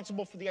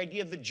responsible for the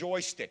idea of the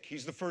joystick.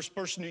 He's the first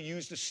person who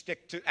used a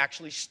stick to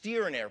actually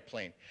steer an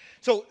airplane.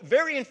 So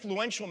very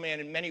influential man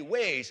in many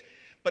ways,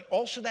 but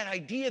also that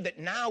idea that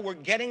now we're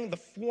getting the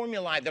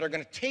formulae that are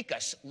going to take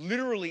us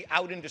literally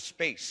out into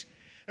space.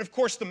 And of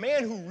course, the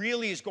man who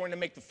really is going to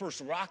make the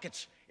first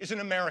rockets is an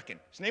American.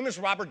 His name is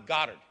Robert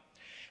Goddard.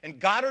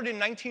 And Goddard in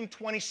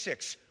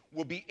 1926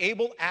 will be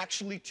able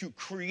actually to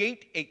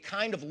create a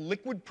kind of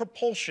liquid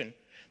propulsion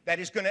that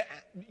is going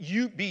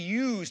to be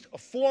used, a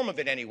form of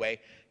it anyway,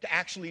 to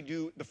actually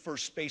do the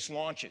first space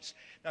launches.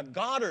 Now,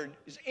 Goddard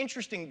is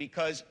interesting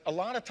because a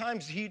lot of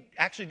times he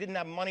actually didn't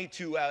have money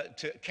to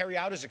carry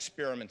out his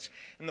experiments.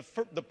 And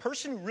the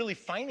person who really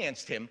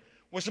financed him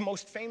was the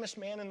most famous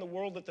man in the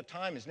world at the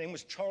time. His name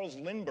was Charles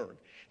Lindbergh.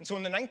 And so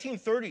in the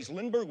 1930s,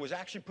 Lindbergh was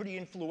actually pretty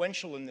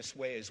influential in this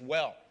way as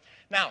well.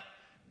 Now,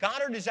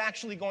 Goddard is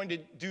actually going to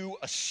do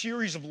a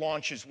series of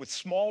launches with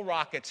small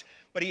rockets,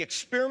 but he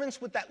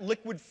experiments with that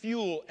liquid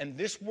fuel, and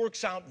this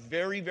works out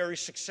very, very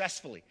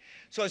successfully.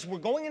 So as we're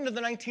going into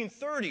the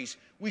 1930s,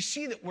 we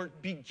see that we're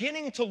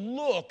beginning to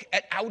look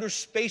at outer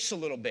space a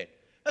little bit.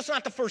 That's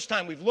not the first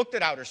time we've looked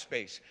at outer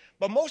space,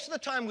 but most of the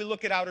time we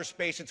look at outer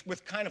space, it's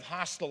with kind of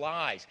hostile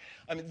eyes.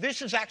 I mean,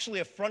 this is actually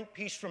a front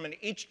piece from an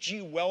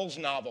H.G. Wells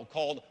novel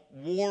called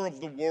War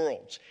of the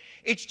Worlds.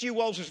 H.G.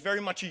 Wells was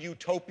very much a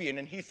utopian,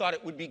 and he thought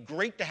it would be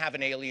great to have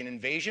an alien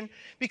invasion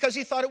because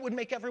he thought it would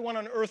make everyone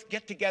on Earth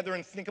get together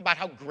and think about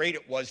how great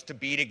it was to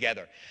be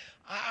together.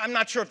 I'm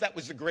not sure if that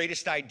was the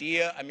greatest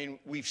idea. I mean,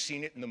 we've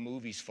seen it in the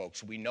movies,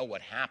 folks. We know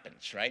what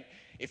happens, right?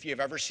 If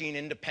you've ever seen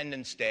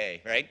Independence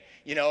Day, right?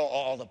 You know,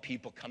 all the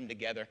people come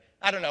together.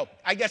 I don't know.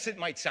 I guess it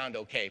might sound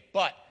okay,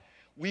 but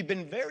we've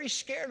been very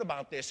scared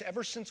about this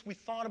ever since we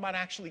thought about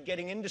actually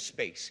getting into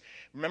space.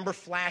 Remember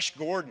Flash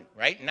Gordon,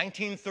 right? In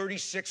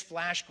 1936,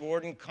 Flash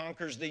Gordon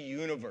conquers the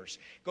universe.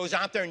 Goes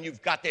out there and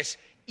you've got this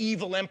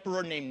evil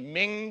emperor named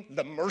Ming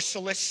the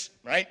Merciless,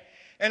 right?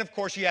 And of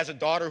course, he has a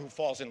daughter who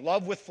falls in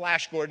love with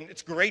Flash Gordon.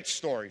 It's a great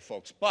story,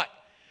 folks. But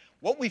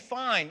what we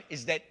find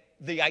is that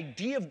the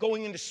idea of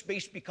going into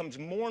space becomes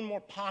more and more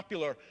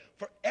popular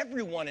for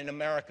everyone in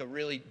America,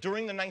 really,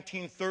 during the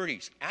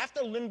 1930s.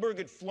 After Lindbergh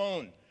had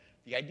flown,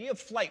 the idea of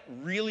flight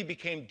really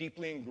became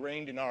deeply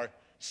ingrained in our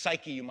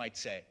psyche, you might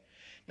say.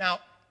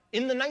 Now,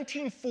 in the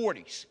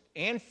 1940s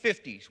and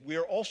 50s, we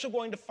are also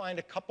going to find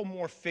a couple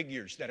more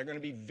figures that are going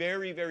to be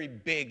very, very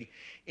big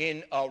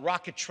in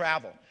rocket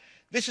travel.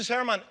 This is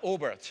Hermann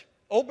Oberth.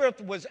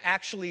 Oberth was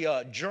actually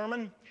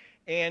German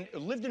and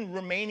lived in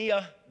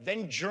Romania,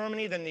 then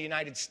Germany, then the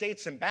United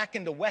States, and back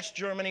into West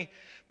Germany.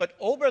 But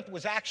Oberth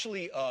was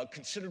actually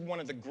considered one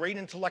of the great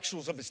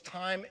intellectuals of his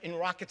time in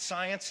rocket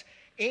science,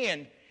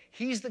 and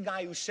he's the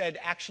guy who said,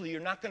 actually, you're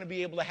not going to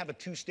be able to have a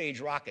two-stage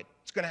rocket.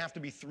 It's going to have to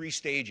be 3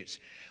 stages.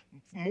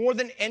 More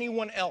than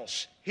anyone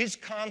else, his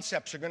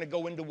concepts are going to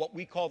go into what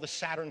we call the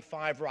Saturn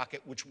V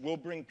rocket, which will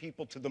bring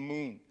people to the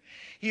moon.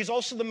 He is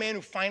also the man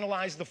who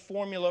finalized the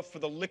formula for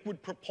the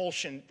liquid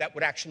propulsion that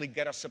would actually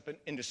get us up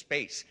into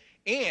space.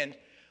 And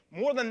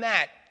more than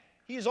that,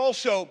 he is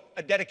also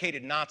a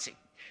dedicated Nazi.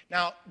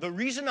 Now, the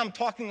reason I'm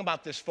talking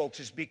about this, folks,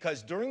 is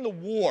because during the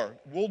war,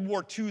 World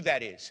War II,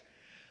 that is,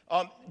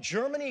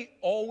 Germany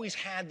always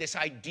had this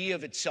idea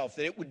of itself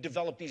that it would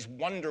develop these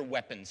wonder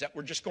weapons that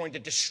were just going to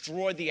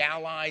destroy the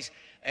Allies,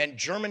 and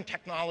German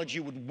technology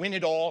would win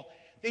it all.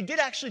 They did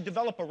actually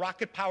develop a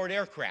rocket-powered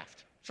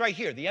aircraft. It's right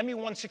here, the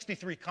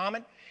Me-163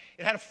 Comet.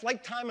 It had a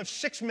flight time of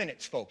 6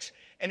 minutes, folks.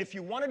 And if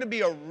you wanted to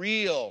be a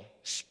real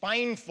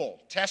spineful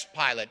test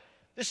pilot,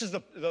 this is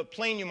the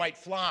plane you might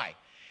fly.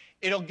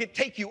 It'll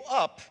take you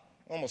up.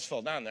 Almost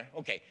fell down there.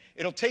 Okay.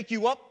 It'll take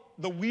you up.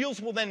 The wheels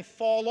will then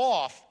fall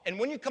off, and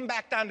when you come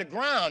back down to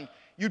ground,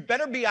 you'd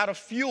better be out of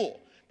fuel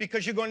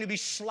because you're going to be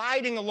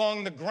sliding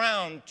along the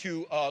ground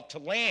to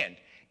land.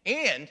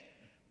 And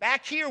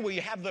back here where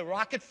you have the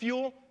rocket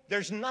fuel,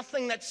 there's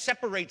nothing that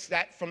separates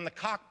that from the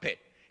cockpit.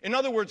 In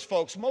other words,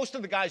 folks, most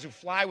of the guys who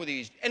fly with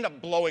these end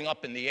up blowing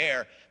up in the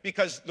air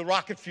because the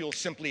rocket fuel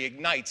simply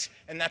ignites,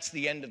 and that's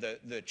the end of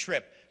the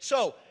trip.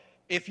 So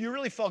if you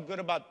really felt good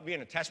about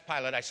being a test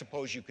pilot, I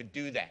suppose you could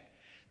do that.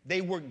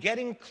 They were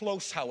getting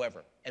close,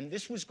 however, and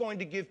this was going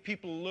to give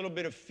people a little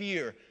bit of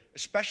fear,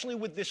 especially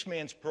with this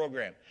man's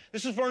program.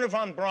 This is Wernher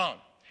von Braun.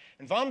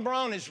 And von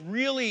Braun is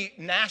really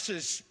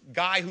NASA's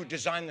guy who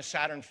designed the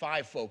Saturn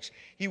V, folks.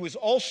 He was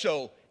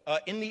also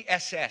in the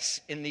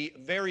SS in the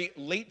very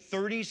late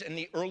 30s and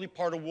the early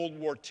part of World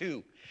War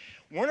II.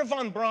 Wernher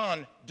von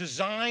Braun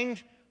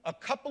designed a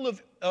couple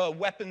of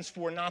weapons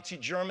for Nazi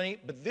Germany,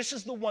 but this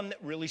is the one that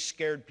really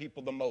scared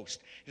people the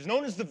most. It's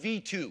known as the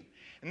V2.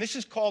 And this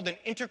is called an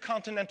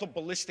intercontinental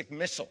ballistic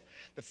missile.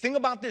 The thing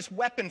about this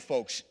weapon,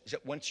 folks, is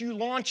that once you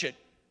launch it,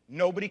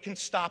 nobody can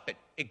stop it.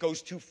 It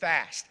goes too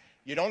fast.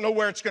 You don't know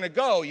where it's going to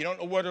go. You don't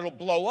know where it'll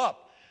blow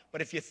up.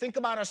 But if you think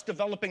about us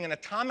developing an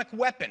atomic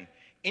weapon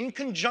in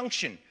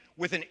conjunction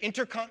with an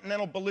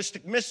intercontinental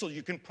ballistic missile,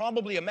 you can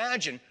probably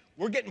imagine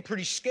we're getting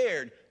pretty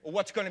scared of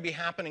what's going to be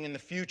happening in the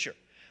future.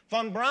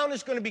 Von Braun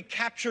is going to be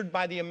captured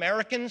by the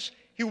Americans.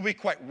 He will be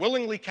quite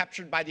willingly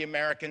captured by the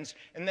Americans,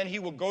 and then he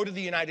will go to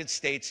the United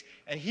States,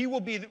 and he will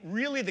be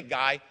really the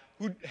guy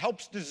who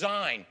helps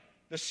design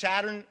the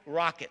Saturn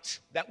rockets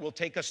that will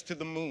take us to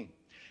the moon.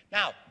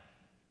 Now,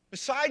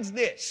 besides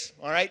this,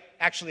 all right,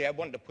 actually, I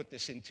wanted to put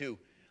this in too.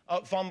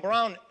 Von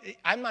Braun,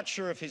 I'm not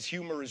sure if his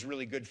humor is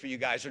really good for you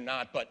guys or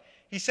not, but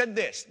he said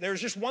this: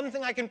 there's just one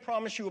thing I can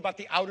promise you about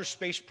the outer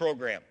space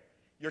program.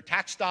 Your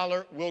tax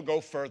dollar will go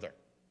further.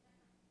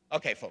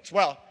 Okay, folks,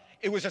 well,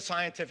 it was a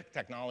scientific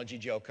technology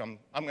joke. I'm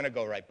going to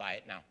go right by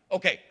it now.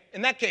 Okay,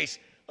 in that case,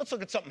 let's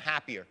look at something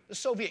happier, the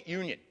Soviet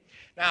Union.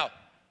 Now,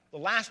 the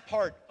last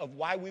part of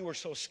why we were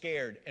so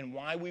scared and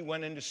why we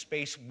went into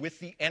space with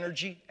the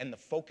energy and the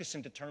focus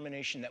and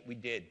determination that we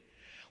did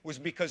was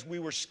because we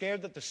were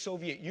scared that the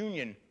Soviet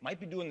Union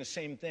might be doing the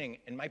same thing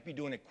and might be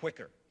doing it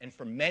quicker. And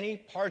for many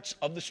parts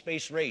of the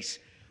space race,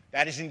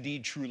 that is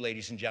indeed true,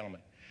 ladies and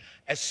gentlemen.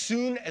 As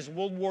soon as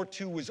World War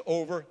II was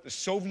over, the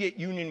Soviet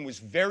Union was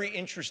very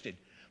interested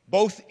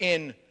both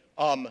in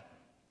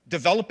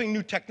developing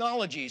new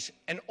technologies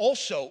and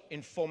also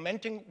in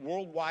fomenting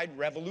worldwide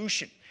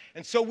revolution.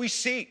 And so we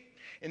see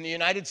in the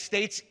United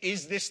States,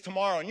 is this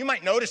tomorrow? And you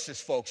might notice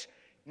this, folks.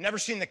 Never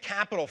seen the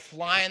Capitol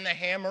flying the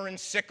hammer and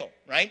sickle,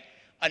 right?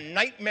 A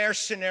nightmare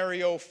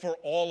scenario for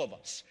all of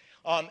us.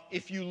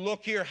 If you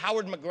look here,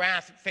 Howard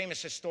McGrath,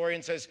 famous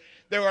historian, says,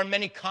 there are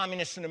many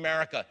communists in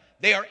America.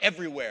 They are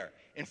everywhere,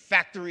 in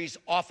factories,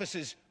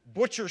 offices,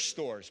 butcher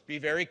stores. Be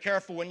very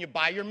careful when you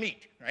buy your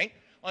meat, right?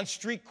 On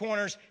street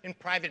corners, in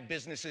private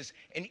businesses,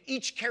 and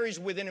each carries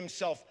within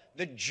himself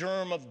the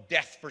germ of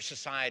death for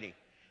society.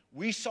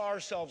 We saw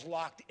ourselves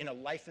locked in a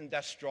life and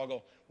death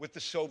struggle with the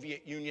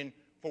Soviet Union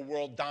for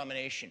world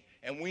domination.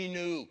 And we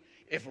knew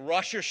if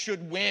Russia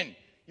should win,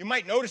 you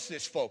might notice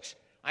this, folks.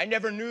 I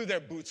never knew their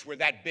boots were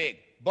that big.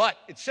 But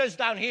it says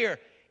down here,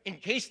 in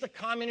case the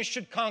communists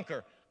should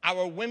conquer,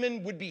 our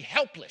women would be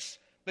helpless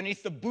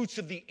beneath the boots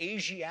of the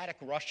Asiatic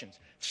Russians.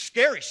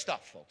 Scary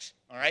stuff, folks,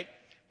 all right?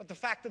 But the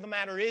fact of the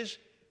matter is,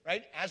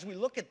 right, as we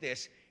look at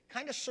this, it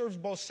kind of serves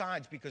both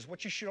sides, because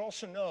what you should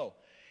also know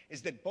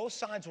is that both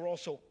sides were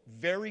also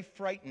very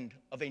frightened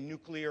of a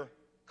nuclear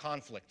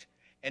conflict.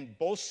 And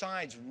both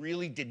sides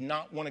really did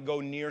not want to go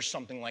near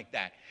something like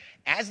that.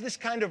 As this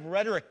kind of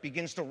rhetoric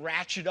begins to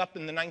ratchet up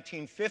in the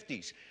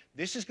 1950s,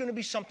 this is going to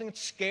be something that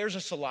scares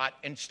us a lot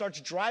and starts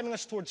driving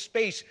us towards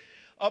space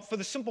for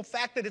the simple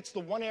fact that it's the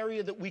one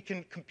area that we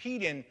can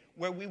compete in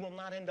where we will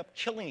not end up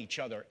killing each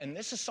other. And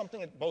this is something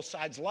that both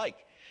sides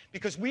like,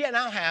 because we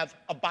now have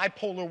a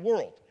bipolar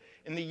world.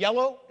 In the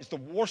yellow is the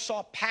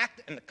Warsaw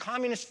Pact and the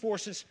communist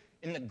forces.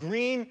 In the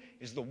green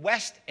is the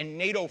West and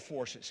NATO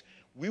forces.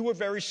 We were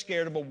very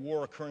scared of a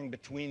war occurring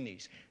between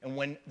these. And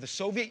when the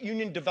Soviet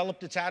Union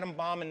developed its atom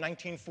bomb in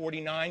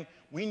 1949,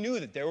 we knew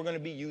that they were going to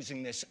be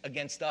using this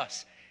against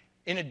us.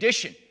 In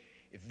addition,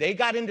 if they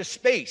got into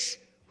space,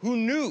 who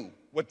knew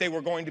what they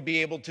were going to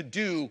be able to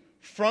do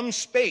from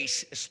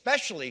space,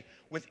 especially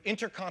with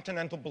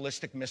intercontinental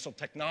ballistic missile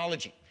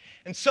technology?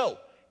 And so,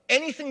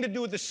 anything to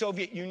do with the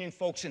Soviet Union,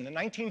 folks, in the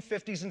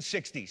 1950s and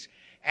 60s,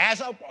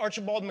 as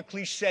Archibald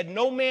MacLeish said,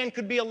 no man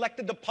could be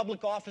elected to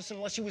public office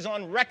unless he was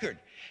on record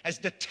as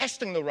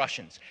detesting the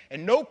Russians,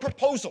 and no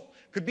proposal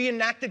could be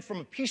enacted from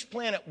a peace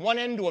plan at one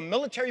end to a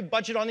military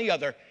budget on the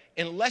other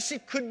unless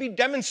it could be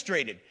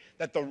demonstrated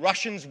that the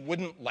Russians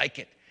wouldn't like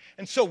it.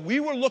 And so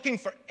we were looking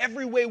for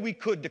every way we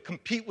could to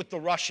compete with the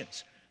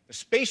Russians. The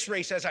space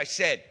race, as I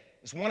said,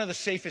 is one of the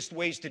safest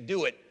ways to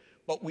do it,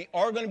 but we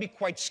are going to be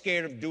quite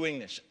scared of doing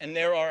this. And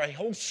there are a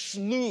whole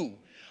slew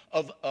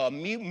of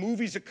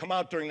movies that come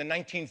out during the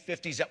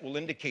 1950s that will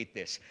indicate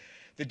this.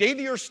 The Day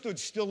the Earth Stood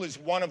Still is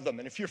one of them.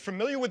 And if you're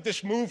familiar with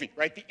this movie,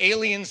 right, the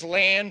aliens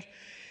land,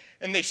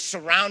 and they're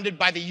surrounded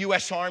by the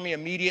U.S. Army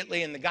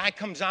immediately, and the guy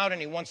comes out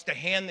and he wants to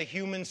hand the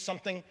humans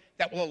something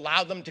that will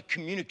allow them to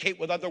communicate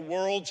with other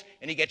worlds,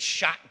 and he gets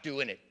shot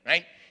doing it,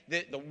 right?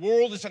 The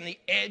world is on the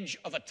edge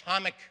of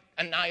atomic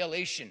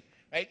annihilation,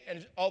 right?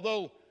 And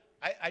although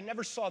I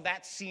never saw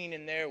that scene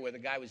in there where the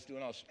guy was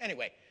doing all this.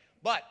 Anyway,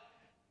 but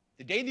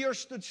the Day the Earth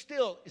Stood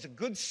Still is a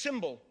good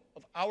symbol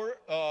of our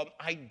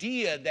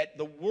idea that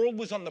the world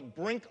was on the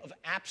brink of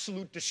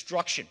absolute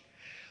destruction.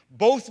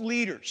 Both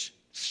leaders,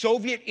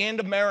 Soviet and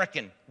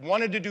American,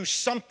 wanted to do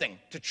something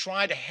to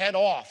try to head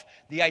off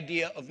the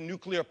idea of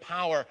nuclear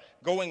power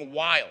going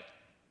wild.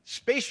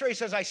 Space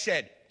race, as I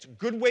said, it's a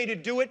good way to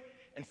do it,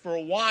 and for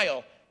a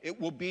while, it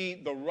will be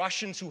the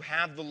Russians who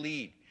have the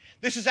lead.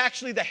 This is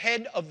actually the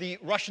head of the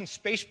Russian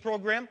space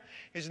program.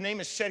 His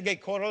name is Sergei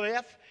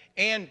Korolev.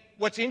 And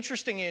what's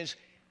interesting is,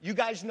 you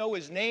guys know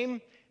his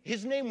name.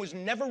 His name was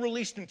never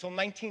released until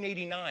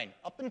 1989.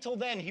 Up until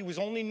then, he was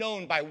only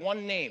known by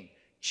one name,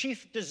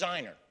 Chief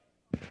Designer.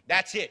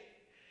 That's it.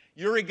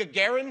 Yuri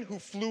Gagarin, who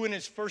flew in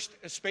his first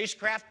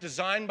spacecraft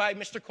designed by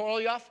Mr.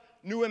 Korolev,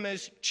 knew him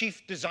as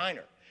Chief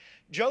Designer.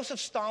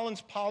 Joseph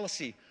Stalin's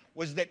policy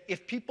was that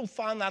if people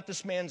found out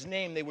this man's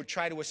name, they would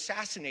try to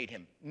assassinate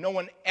him. No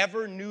one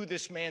ever knew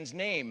this man's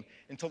name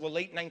until the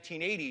late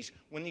 1980s,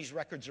 when these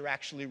records are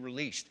actually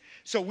released.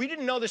 So we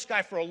didn't know this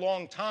guy for a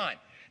long time.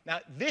 Now,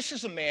 this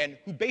is a man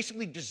who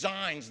basically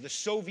designs the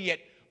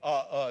Soviet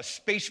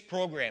space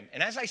program.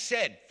 And as I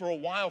said, for a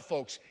while,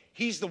 folks,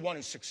 he's the one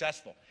who's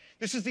successful.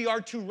 This is the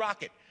R2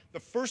 rocket, the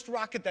first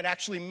rocket that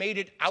actually made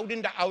it out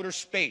into outer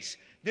space.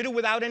 Did it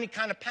without any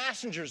kind of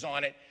passengers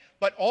on it.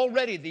 But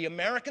already the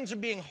Americans are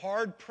being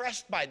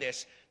hard-pressed by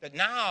this, that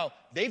now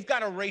they've got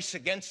to race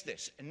against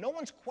this. And no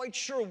one's quite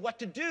sure what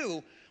to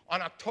do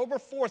on October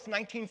 4th,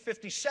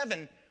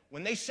 1957,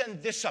 when they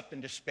send this up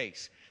into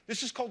space.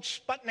 This is called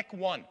Sputnik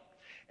 1.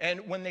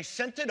 And when they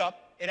sent it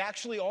up, it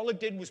actually, all it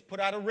did was put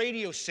out a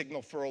radio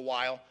signal for a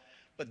while.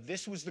 But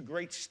this was the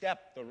great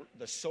step.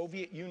 The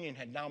Soviet Union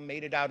had now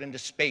made it out into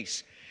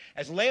space.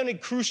 As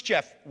Leonid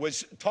Khrushchev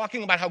was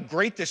talking about how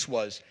great this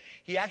was,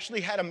 he actually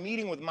had a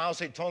meeting with Mao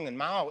Zedong, and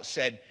Mao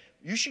said,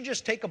 you should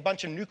just take a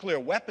bunch of nuclear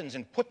weapons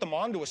and put them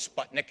onto a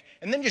Sputnik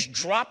and then just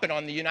drop it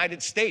on the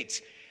United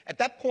States. At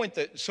that point,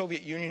 the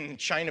Soviet Union and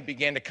China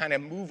began to kind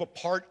of move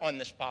apart on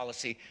this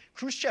policy.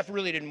 Khrushchev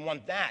really didn't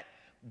want that.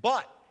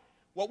 But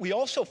what we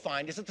also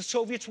find is that the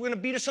Soviets were going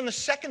to beat us on the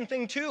second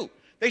thing, too.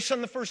 They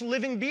sent the first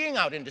living being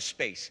out into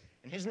space,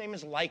 and his name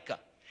is Laika.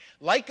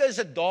 Laika is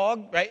a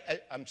dog, right?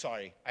 I'm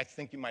sorry. I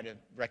think you might have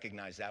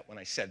recognized that when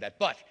I said that.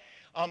 But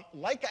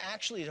Laika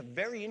actually is a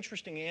very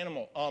interesting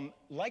animal.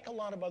 Like a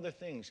lot of other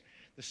things,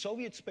 the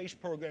Soviet space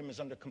program is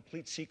under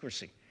complete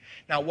secrecy.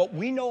 Now, what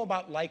we know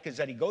about Laika is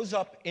that he goes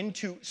up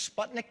into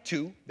Sputnik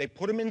 2. They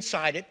put him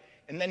inside it,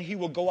 and then he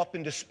will go up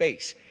into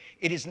space.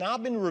 It has now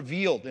been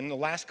revealed in the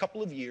last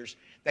couple of years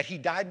that he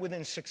died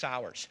within 6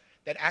 hours,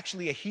 that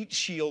actually a heat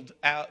shield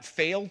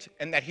failed,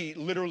 and that he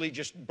literally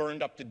just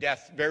burned up to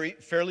death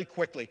fairly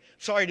quickly.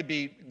 Sorry to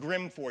be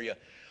grim for you.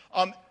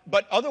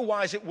 But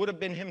otherwise, it would have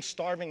been him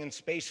starving in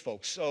space,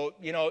 folks. So,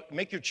 you know,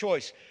 make your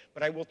choice.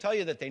 But I will tell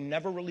you that they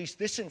never released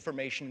this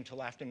information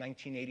until after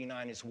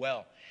 1989 as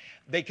well.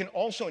 They can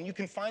also, and you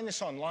can find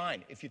this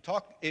online, if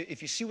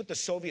you see what the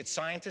Soviet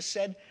scientists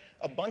said,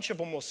 a bunch of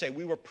them will say,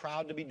 we were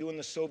proud to be doing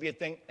the Soviet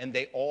thing, and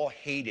they all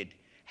hated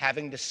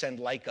having to send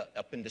Laika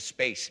up into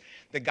space.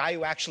 The guy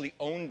who actually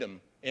owned him,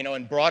 you know,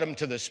 and brought him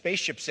to the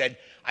spaceship said,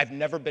 I've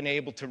never been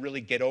able to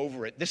really get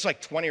over it. This is like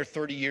 20 or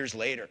 30 years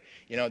later,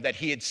 you know, that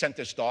he had sent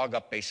this dog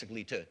up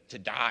basically to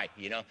die,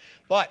 you know.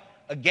 But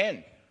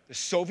again, the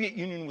Soviet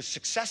Union was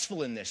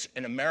successful in this,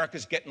 and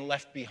America's getting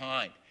left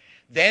behind.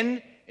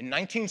 Then, in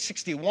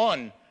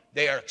 1961,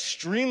 they are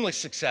extremely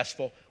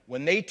successful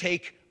when they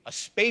take a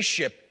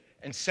spaceship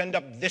and send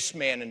up this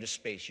man into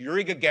space,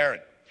 Yuri Gagarin.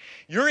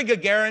 Yuri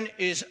Gagarin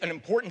is an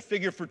important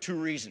figure for two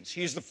reasons.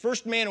 He is the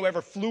first man who ever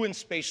flew in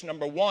space,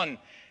 number one.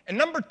 And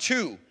number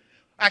two,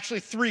 actually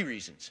three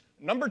reasons.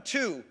 Number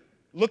two,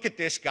 Look at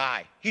this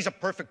guy. He's a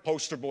perfect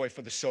poster boy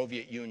for the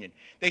Soviet Union.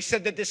 They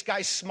said that this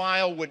guy's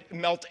smile would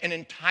melt an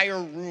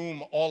entire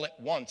room all at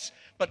once.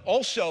 But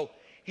also,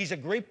 he's a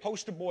great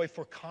poster boy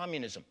for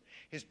communism.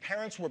 His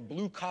parents were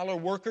blue-collar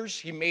workers.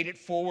 He made it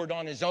forward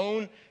on his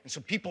own, and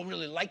so people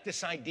really like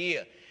this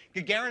idea.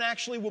 Gagarin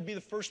actually will be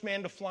the first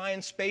man to fly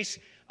in space.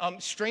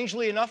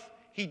 Strangely enough,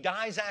 he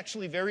dies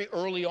actually very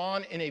early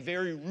on in a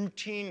very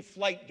routine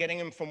flight, getting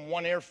him from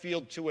one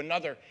airfield to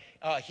another.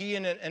 He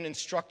and an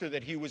instructor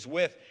that he was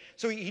with.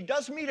 So he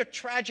does meet a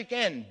tragic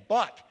end,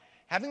 but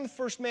having the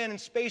first man in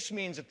space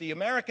means that the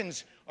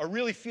Americans are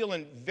really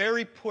feeling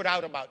very put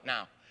out about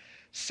now.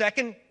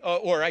 Second,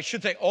 or I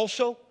should say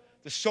also,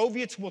 the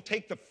Soviets will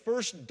take the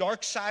first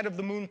dark side of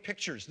the moon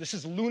pictures. This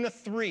is Luna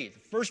 3, the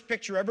first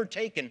picture ever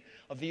taken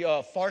of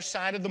the far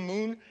side of the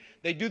moon.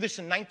 They do this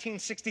in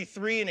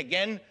 1963, and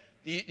again,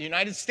 the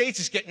United States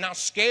is getting now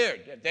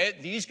scared.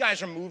 These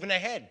guys are moving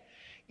ahead.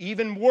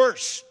 Even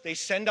worse, they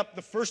send up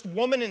the first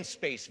woman in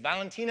space,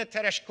 Valentina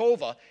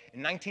Tereshkova,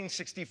 in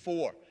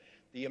 1964.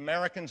 The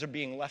Americans are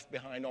being left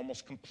behind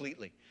almost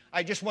completely.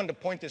 I just wanted to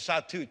point this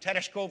out, too.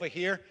 Tereshkova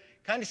here,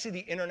 kind of see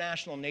the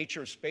international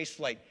nature of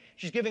spaceflight.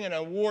 She's giving an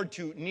award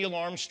to Neil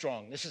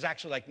Armstrong. This is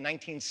actually like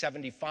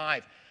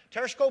 1975.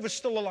 Tereshkova is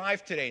still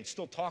alive today and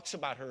still talks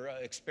about her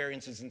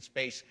experiences in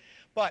space.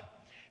 But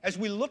as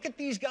we look at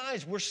these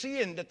guys, we're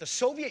seeing that the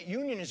Soviet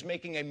Union is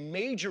making a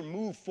major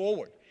move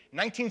forward. In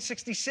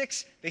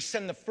 1966, they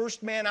send the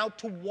first man out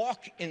to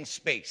walk in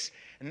space,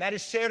 and that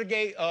is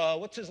Sergei,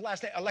 what's his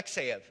last name?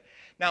 Alexeyev.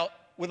 Now,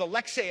 with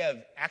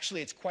Alexeyev,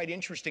 actually, it's quite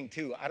interesting,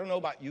 too. I don't know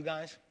about you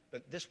guys,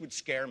 but this would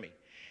scare me.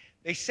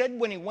 They said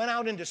when he went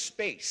out into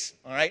space,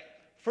 all right,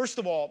 first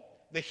of all,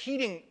 the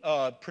heating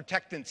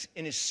protectants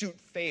in his suit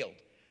failed.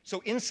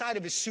 So inside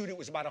of his suit, it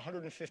was about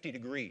 150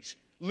 degrees,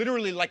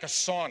 literally like a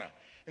sauna.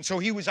 And so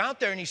he was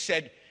out there, and he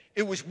said,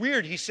 it was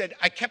weird. He said,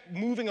 I kept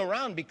moving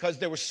around because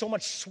there was so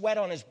much sweat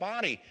on his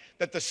body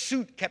that the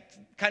suit kept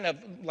kind of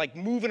like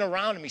moving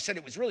around him. He said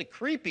it was really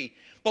creepy.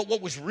 But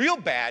what was real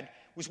bad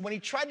was when he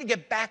tried to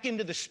get back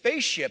into the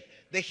spaceship,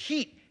 the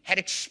heat had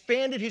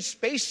expanded his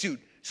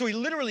spacesuit, so he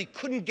literally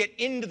couldn't get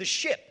into the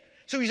ship.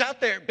 So he's out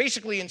there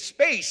basically in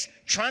space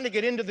trying to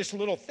get into this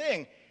little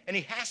thing, and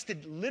he has to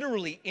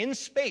literally, in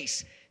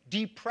space,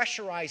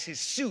 depressurize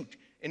his suit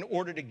in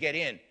order to get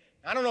in.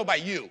 I don't know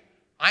about you.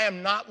 I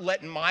am not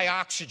letting my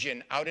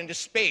oxygen out into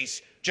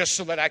space just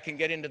so that I can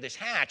get into this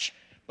hatch,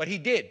 but he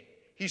did.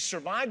 He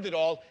survived it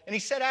all, and he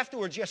said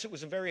afterwards, yes, it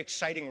was a very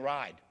exciting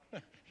ride.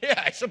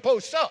 Yeah, I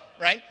suppose so,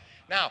 right?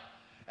 Now,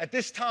 at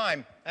this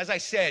time, as I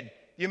said,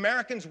 the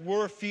Americans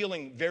were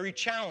feeling very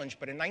challenged,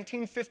 but in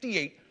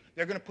 1958,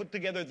 they're going to put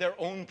together their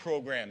own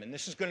program, and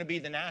this is going to be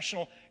the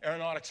National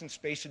Aeronautics and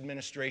Space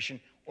Administration,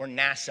 or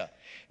NASA.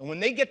 And when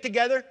they get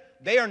together,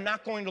 they are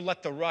not going to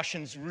let the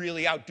Russians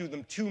really outdo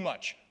them too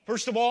much.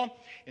 First of all,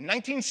 in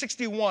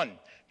 1961,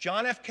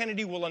 John F.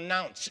 Kennedy will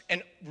announce,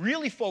 and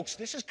really, folks,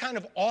 this is kind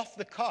of off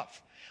the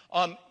cuff.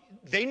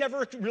 They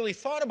never really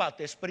thought about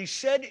this, but he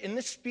said in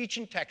this speech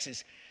in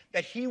Texas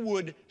that he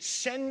would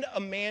send a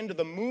man to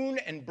the moon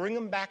and bring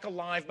him back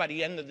alive by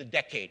the end of the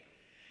decade.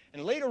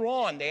 And later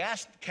on, they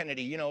asked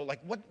Kennedy, you know, like,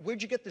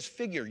 where'd you get this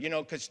figure? You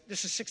know, because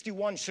this is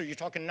 61, so you're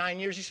talking 9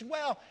 years. He said,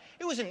 well,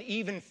 it was an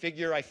even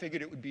figure. I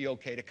figured it would be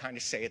okay to kind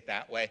of say it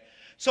that way.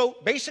 So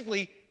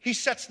basically, he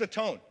sets the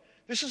tone.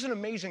 This is an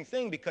amazing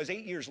thing because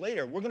 8 years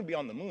later, we're going to be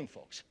on the moon,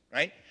 folks,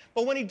 right?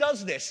 But when he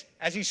does this,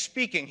 as he's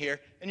speaking here,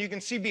 and you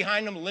can see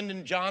behind him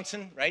Lyndon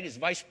Johnson, right, his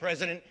vice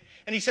president,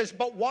 and he says,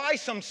 but why,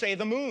 some say,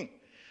 the moon?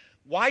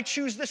 Why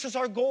choose this as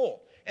our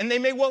goal? And they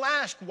may well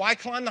ask, why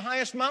climb the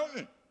highest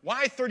mountain?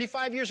 Why,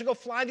 35 years ago,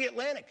 fly the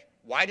Atlantic?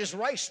 Why does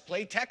Rice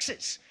play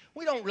Texas?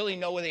 We don't really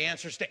know the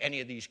answers to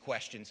any of these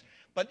questions,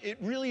 but it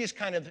really is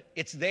kind of,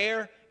 it's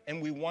there,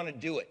 and we want to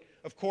do it.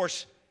 Of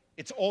course,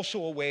 it's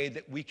also a way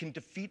that we can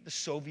defeat the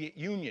Soviet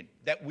Union,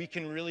 that we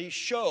can really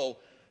show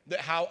that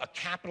how a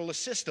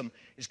capitalist system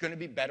is going to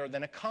be better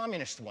than a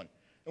communist one.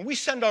 And we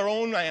send our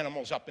own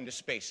animals up into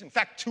space. In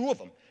fact, 2 of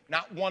them,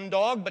 not 1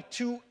 dog, but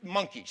 2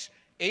 monkeys,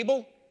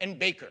 Abel and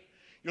Baker.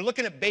 You're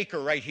looking at Baker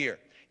right here.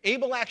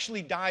 Abel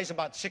actually dies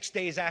about 6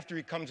 days after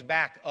he comes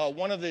back.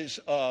 One of his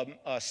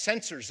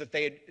sensors that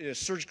they had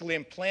surgically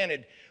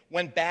implanted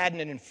went bad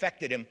and it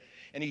infected him,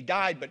 and he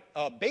died.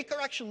 But Baker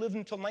actually lived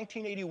until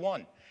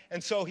 1981.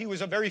 And so he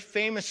was a very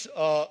famous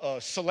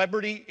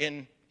celebrity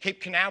in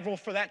Cape Canaveral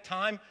for that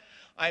time.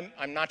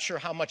 I'm not sure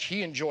how much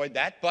he enjoyed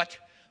that, but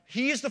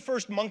he is the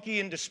first monkey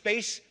into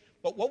space.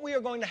 But what we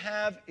are going to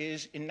have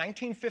is, in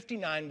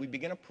 1959, we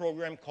begin a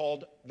program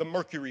called the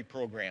Mercury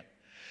program.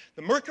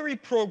 The Mercury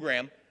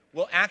program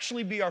will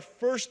actually be our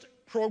first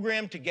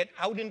program to get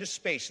out into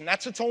space, and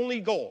that's its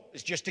only goal,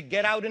 is just to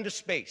get out into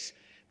space.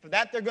 For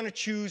that, they're going to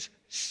choose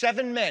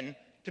 7 men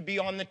to be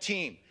on the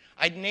team.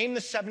 I'd name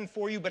the 7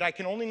 for you, but I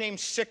can only name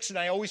 6, and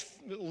I always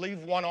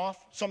leave 1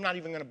 off, so I'm not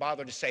even going to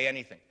bother to say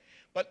anything.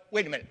 But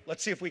wait a minute.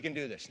 Let's see if we can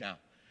do this now.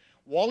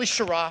 Wally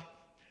Schirra,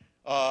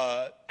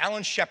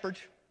 Alan Shepard,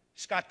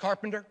 Scott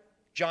Carpenter,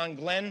 John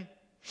Glenn,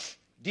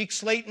 Deke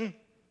Slayton.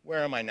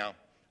 Where am I now?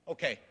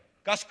 Okay.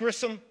 Gus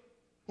Grissom,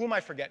 Who am I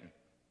forgetting?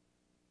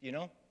 You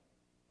know?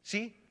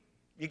 See?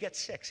 You get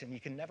 6, and you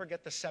can never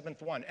get the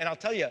 7th one. And I'll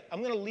tell you,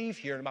 I'm going to leave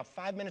here in about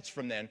 5 minutes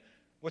from then.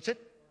 What's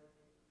it?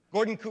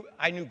 Gordon Cooper.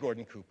 I knew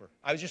Gordon Cooper.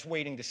 I was just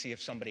waiting to see if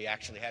somebody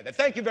actually had that.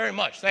 Thank you very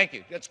much. Thank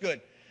you. That's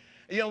good.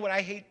 You know what I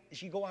hate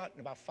is you go out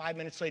and about 5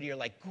 minutes later, you're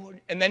like,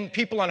 Gordon. And then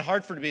people on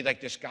Hartford will be like,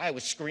 this guy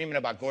was screaming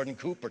about Gordon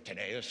Cooper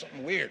today. There's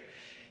something weird.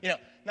 You know,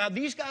 now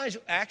these guys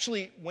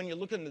actually, when you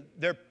look at them,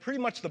 they're pretty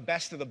much the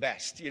best of the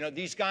best. You know,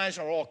 these guys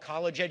are all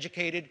college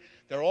educated.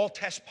 They're all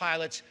test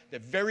pilots. They're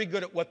very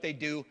good at what they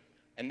do.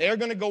 And they're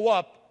going to go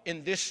up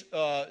in this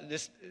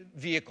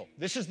vehicle.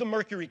 This is the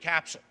Mercury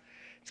capsule.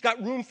 It's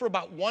got room for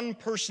about 1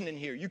 person in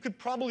here. You could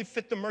probably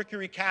fit the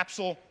Mercury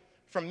capsule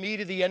from me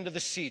to the end of the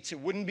seats. It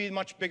wouldn't be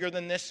much bigger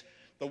than this.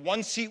 The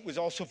one seat was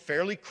also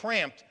fairly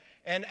cramped.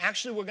 And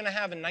actually, we're going to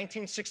have in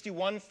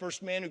 1961,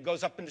 first man who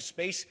goes up into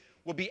space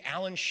will be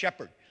Alan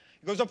Shepard.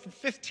 He goes up for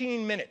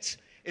 15 minutes.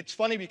 It's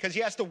funny because he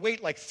has to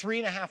wait like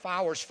 3.5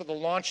 hours for the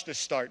launch to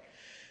start.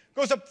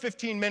 Goes up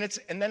 15 minutes,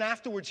 and then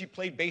afterwards he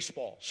played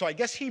baseball. So I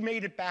guess he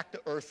made it back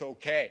to Earth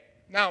okay.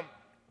 Now,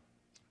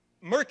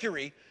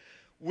 Mercury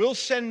will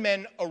send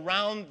men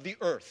around the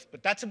Earth,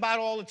 but that's about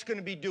all it's going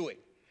to be doing.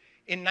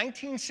 In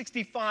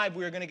 1965,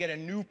 we are going to get a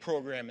new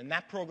program, and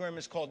that program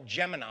is called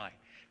Gemini.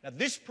 Now,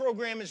 this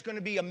program is going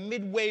to be a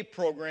midway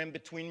program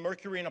between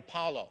Mercury and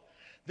Apollo.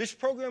 This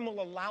program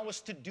will allow us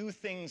to do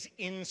things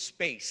in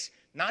space,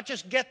 not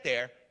just get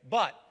there,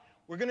 but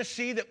we're going to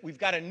see that we've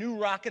got a new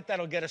rocket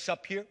that'll get us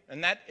up here,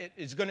 and that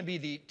is going to be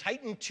the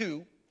Titan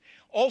II.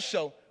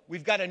 Also,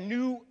 we've got a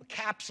new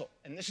capsule,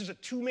 and this is a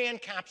 2-man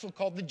capsule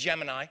called the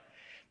Gemini.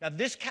 Now,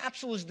 this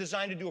capsule is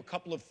designed to do a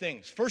couple of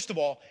things. First of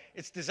all,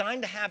 it's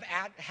designed to have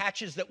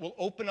hatches that will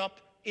open up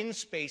in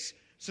space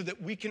so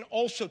that we can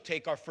also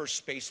take our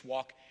first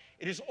spacewalk.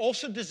 It is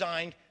also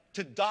designed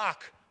to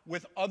dock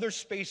with other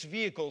space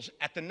vehicles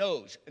at the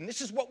nose. And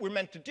this is what we're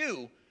meant to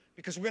do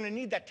because we're going to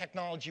need that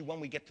technology when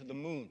we get to the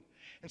moon.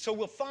 And so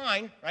we'll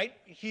find, right,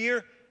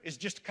 here is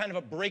just kind of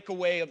a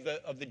breakaway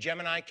of the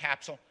Gemini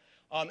capsule.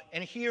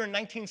 And here in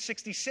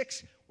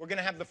 1966, we're going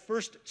to have the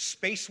first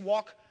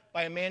spacewalk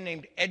by a man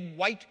named Ed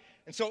White.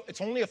 And so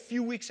it's only a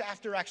few weeks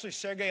after actually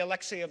Sergei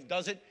Alexeyev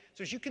does it.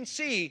 So as you can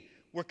see,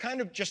 we're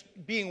kind of just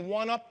being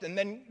one-upped and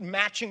then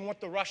matching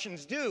what the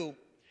Russians do.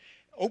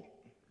 Oh,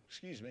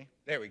 excuse me.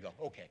 There we go.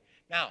 Okay.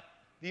 Now,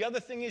 the other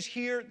thing is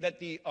here that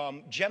the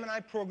Gemini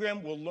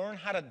program will learn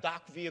how to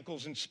dock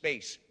vehicles in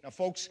space. Now,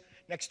 folks,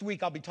 next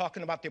week I'll be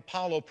talking about the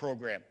Apollo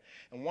program.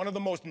 And one of the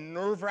most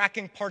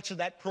nerve-wracking parts of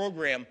that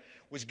program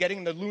was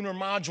getting the lunar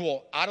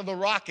module out of the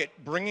rocket,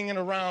 bringing it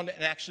around,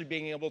 and actually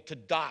being able to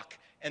dock.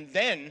 And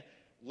then,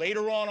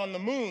 later on the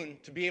moon,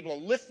 to be able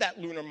to lift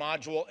that lunar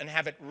module and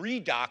have it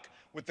redock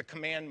with the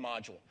command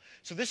module.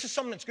 So this is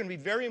something that's going to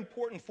be very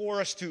important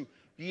for us to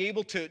be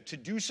able to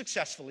do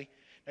successfully.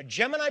 Now,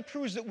 Gemini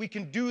proves that we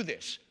can do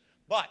this.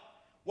 But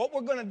what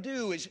we're going to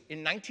do is, in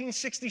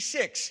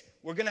 1966,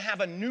 we're going to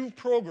have a new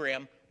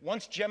program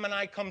once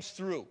Gemini comes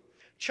through.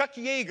 Chuck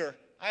Yeager,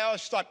 I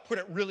always thought, put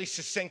it really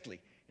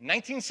succinctly. In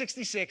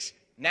 1966,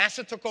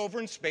 NASA took over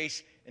in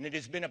space, and it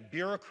has been a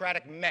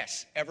bureaucratic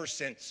mess ever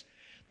since.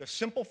 The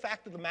simple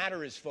fact of the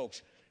matter is,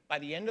 folks, by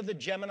the end of the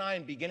Gemini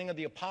and beginning of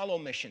the Apollo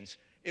missions,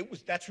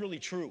 that's really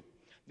true.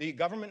 The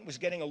government was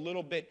getting a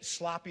little bit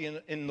sloppy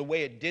in the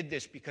way it did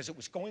this because it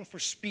was going for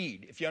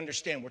speed, if you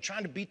understand. We're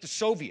trying to beat the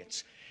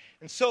Soviets.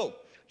 And so,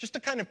 just to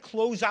kind of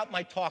close out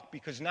my talk,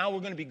 because now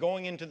we're going to be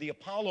going into the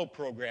Apollo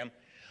program,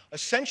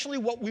 essentially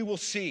what we will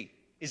see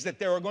is that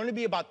there are going to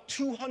be about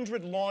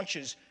 200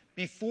 launches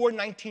before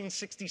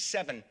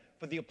 1967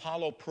 for the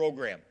Apollo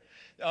program.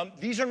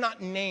 These are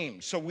not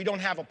named, so we don't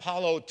have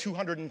Apollo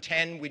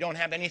 210. We don't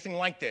have anything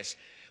like this.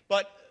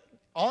 But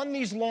on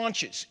these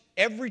launches,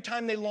 every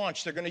time they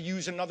launch, they're going to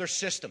use another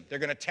system. They're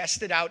going to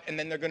test it out, and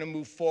then they're going to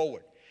move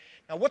forward.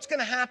 Now, what's going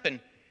to happen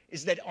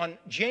is that on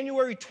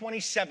January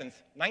 27th,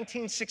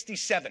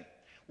 1967,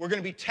 we're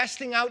going to be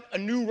testing out a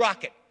new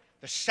rocket,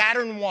 the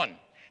Saturn I.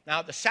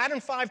 Now, the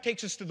Saturn V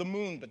takes us to the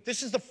moon, but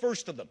this is the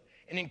first of them.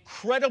 An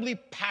incredibly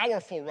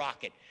powerful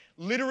rocket,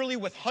 literally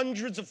with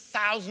hundreds of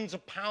thousands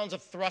of pounds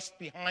of thrust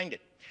behind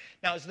it.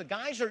 Now, as the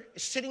guys are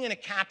sitting in a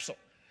capsule,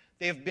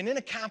 they have been in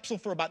a capsule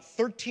for about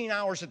 13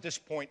 hours at this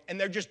point, and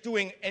they're just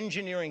doing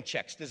engineering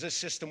checks. Does this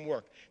system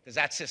work? Does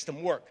that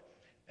system work?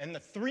 And the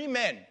 3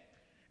 men,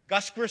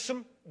 Gus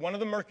Grissom, one of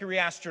the Mercury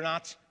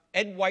astronauts,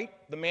 Ed White,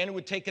 the man who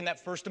had taken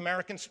that first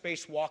American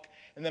spacewalk,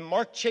 and then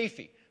Mark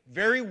Chaffee,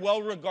 very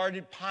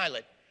well-regarded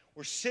pilot,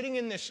 were sitting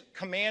in this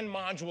command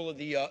module of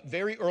the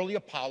very early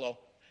Apollo.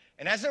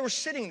 And as they were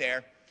sitting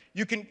there,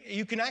 you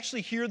can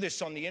actually hear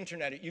this on the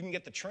internet. You can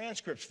get the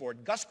transcripts for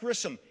it. Gus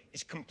Grissom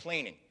is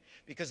complaining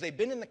because they've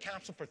been in the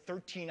capsule for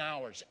 13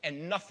 hours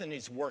and nothing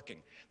is working.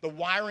 The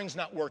wiring's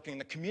not working.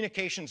 The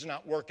communication's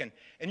not working.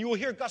 And you will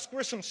hear Gus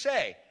Grissom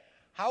say,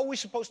 how are we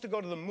supposed to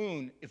go to the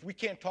moon if we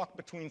can't talk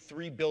between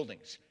 3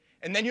 buildings?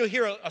 And then you'll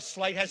hear a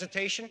slight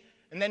hesitation,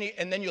 and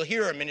then you'll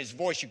hear him in his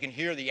voice. You can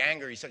hear the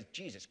anger. He says,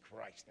 Jesus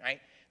Christ,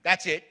 right?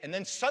 That's it. And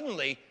then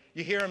suddenly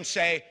you hear him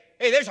say,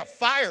 hey, there's a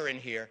fire in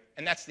here,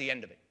 and that's the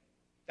end of it.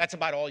 That's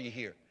about all you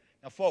hear.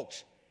 Now,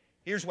 folks,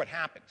 here's what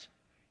happens.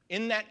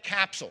 In that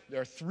capsule,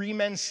 there are 3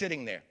 men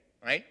sitting there,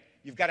 right?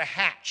 You've got a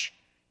hatch.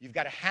 You've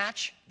got a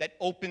hatch that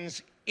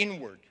opens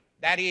inward.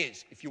 That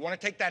is, if you want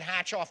to take that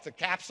hatch off the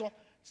capsule,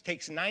 it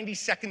takes 90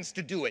 seconds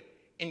to do it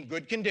in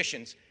good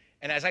conditions.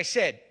 And as I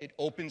said, it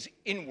opens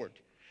inward.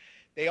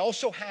 They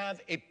also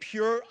have a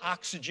pure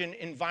oxygen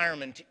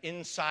environment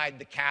inside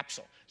the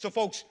capsule. So,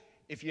 folks,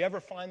 if you ever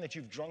find that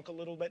you've drunk a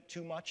little bit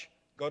too much,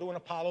 go to an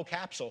Apollo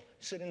capsule,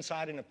 sit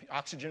inside an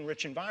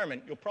oxygen-rich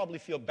environment. You'll probably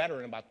feel better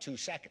in about 2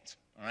 seconds,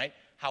 all right?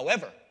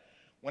 However,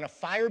 when a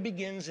fire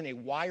begins in a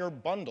wire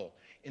bundle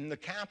in the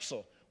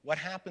capsule, what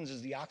happens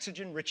is the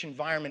oxygen-rich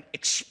environment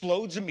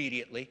explodes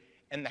immediately,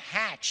 and the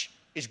hatch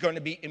is going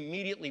to be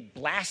immediately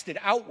blasted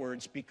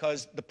outwards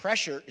because the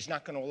pressure is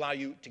not going to allow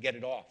you to get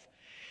it off.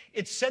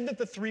 It's said that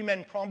the 3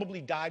 men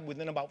probably died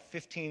within about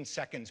 15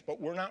 seconds,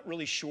 but we're not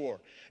really sure.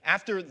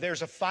 After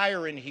there's a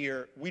fire in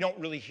here, we don't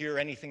really hear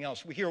anything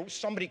else. We hear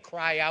somebody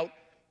cry out,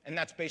 and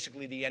that's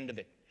basically the end of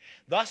it.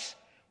 Thus,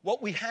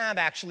 what we have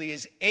actually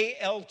is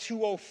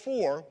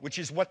AL-204, which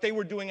is what they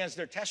were doing as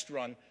their test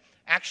run,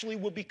 actually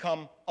will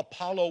become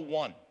Apollo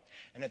 1.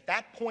 And at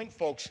that point,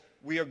 folks,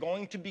 we are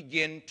going to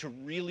begin to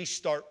really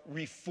start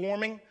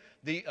reforming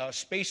the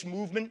space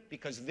movement,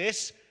 because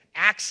this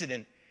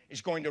accident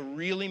is going to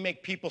really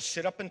make people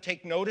sit up and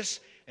take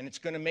notice, and it's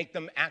going to make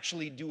them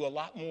actually do a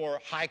lot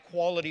more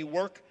high-quality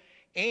work.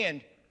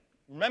 And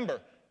remember,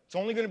 it's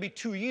only going to be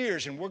 2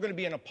 years, and we're going to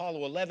be in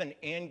Apollo 11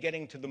 and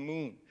getting to the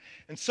moon.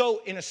 And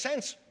so, in a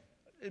sense,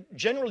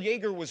 General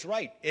Yeager was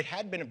right. It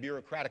had been a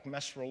bureaucratic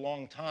mess for a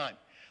long time.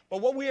 But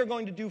what we are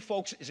going to do,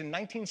 folks, is in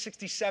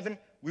 1967,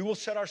 we will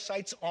set our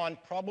sights on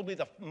probably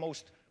the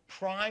most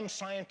prime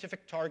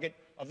scientific target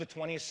of the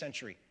 20th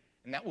century,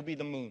 and that will be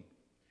the moon.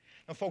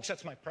 Now, folks,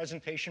 that's my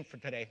presentation for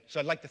today. So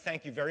I'd like to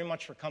thank you very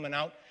much for coming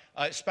out,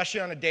 especially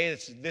on a day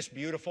that's this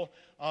beautiful.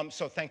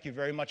 So thank you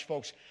very much,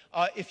 folks.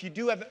 If you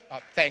do have,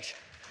 thanks.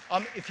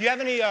 If you have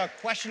any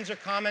questions or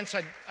comments,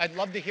 I'd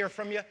love to hear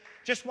from you.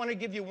 Just want to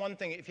give you one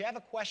thing. If you have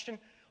a question,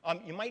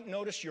 you might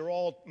notice you're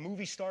all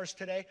movie stars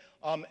today,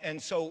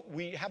 and so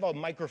we have a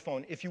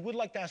microphone. If you would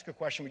like to ask a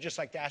question, we'd just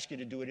like to ask you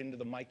to do it into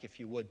the mic if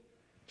you would.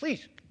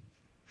 Please.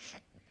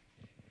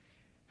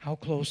 How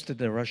close did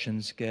the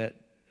Russians get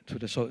to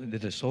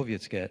did the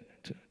Soviets get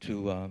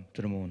to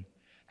the moon?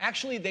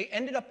 Actually, they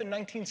ended up in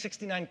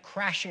 1969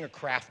 crashing a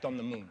craft on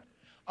the moon.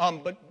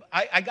 But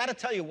I got to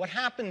tell you, what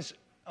happens,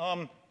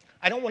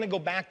 I don't want to go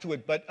back to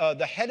it, but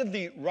the head of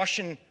the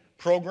Russian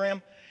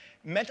program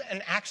met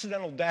an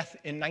accidental death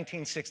in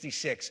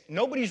 1966.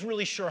 Nobody's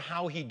really sure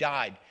how he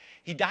died.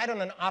 He died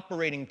on an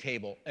operating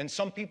table, and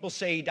some people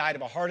say he died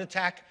of a heart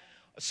attack.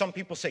 Some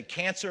people say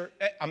cancer.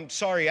 I'm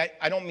sorry,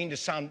 I don't mean to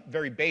sound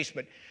very base,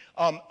 but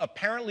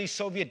apparently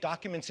Soviet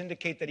documents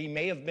indicate that he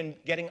may have been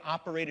getting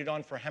operated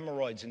on for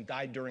hemorrhoids and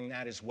died during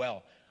that as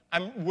well.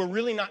 We're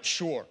really not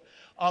sure.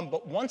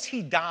 But once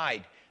he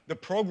died, the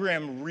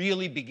program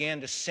really began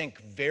to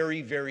sink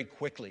very, very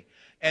quickly.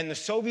 And the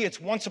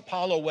Soviets, once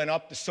Apollo went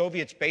up, the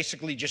Soviets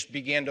basically just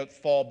began to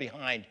fall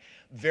behind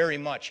very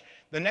much.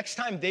 The next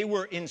time they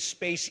were in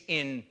space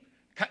in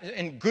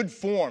good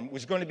form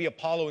was going to be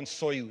Apollo and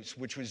Soyuz,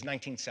 which was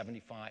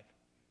 1975.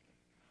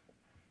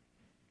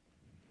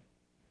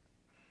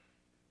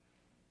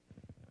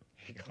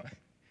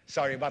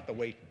 Sorry about the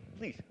wait.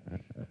 Please.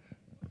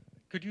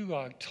 Could you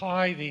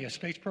tie the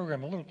space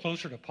program a little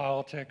closer to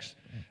politics,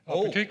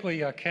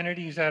 particularly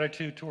Kennedy's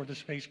attitude toward the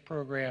space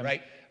program,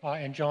 right,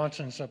 and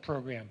Johnson's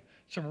program?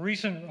 Some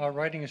recent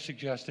writing has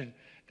suggested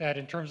that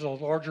in terms of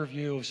the larger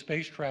view of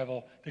space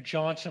travel, that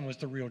Johnson was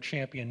the real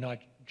champion, not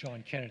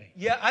John Kennedy.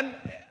 Yeah,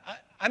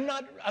 I'm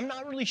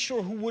not really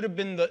sure who would have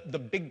been the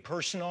big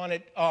person on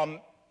it.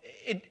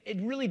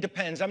 It really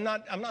depends. I'm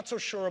not so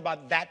sure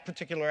about that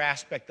particular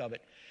aspect of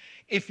it.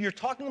 If you're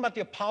talking about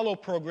the Apollo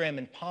program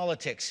in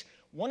politics,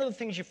 one of the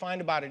things you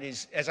find about it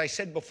is, as I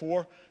said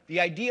before,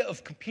 the idea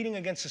of competing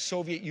against the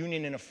Soviet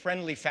Union in a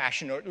friendly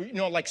fashion, or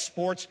like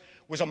sports,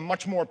 was a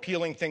much more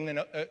appealing thing than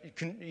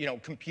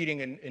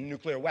competing in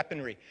nuclear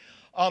weaponry.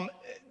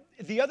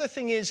 The other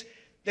thing is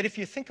that if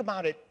you think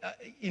about it,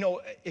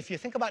 if you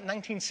think about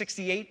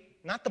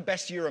 1968, not the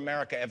best year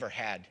America ever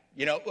had.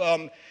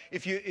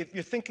 If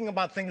you're thinking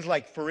about things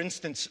like, for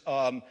instance,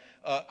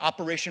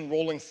 Operation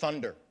Rolling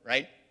Thunder,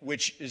 right,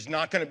 which is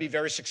not going to be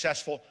very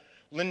successful.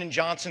 Lyndon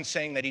Johnson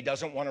saying that he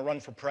doesn't want to run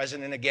for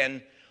president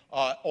again.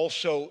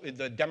 Also,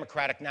 the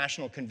Democratic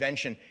National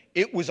Convention.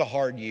 It was a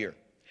hard year.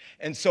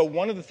 And so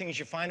one of the things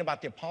you find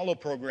about the Apollo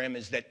program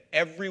is that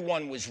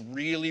everyone was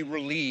really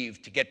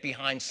relieved to get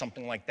behind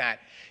something like that.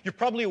 You're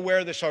probably aware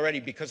of this already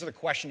because of the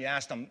question you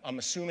asked. I'm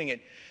assuming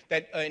it,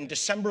 that in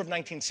December of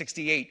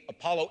 1968,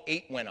 Apollo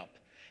 8 went up.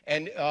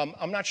 And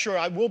I'm not sure,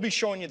 I will be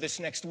showing you this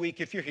next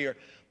week if you're here,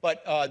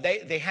 but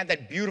they had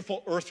that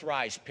beautiful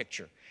Earthrise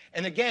picture.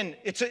 And again,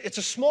 it's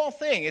a small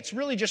thing. It's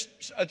really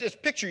just this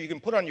picture you can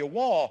put on your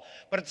wall,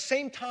 but at the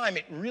same time,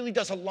 it really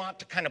does a lot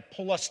to kind of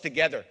pull us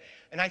together.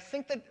 And I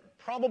think that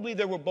probably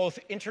there were both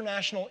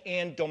international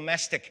and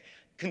domestic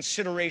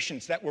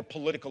considerations that were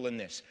political in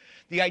this.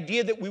 The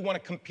idea that we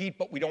want to compete,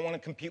 but we don't want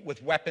to compete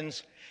with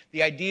weapons.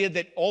 The idea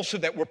that also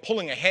that we're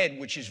pulling ahead,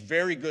 which is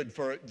very good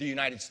for the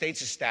United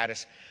States'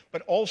 status,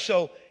 but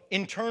also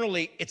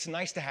internally, it's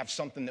nice to have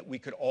something that we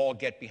could all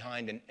get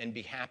behind and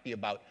be happy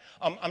about.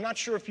 I'm not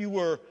sure if you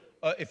were,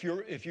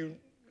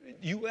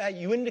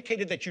 you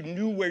indicated that you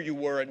knew where you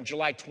were on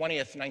July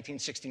 20th,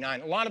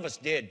 1969. A lot of us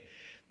did.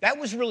 That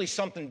was really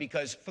something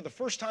because for the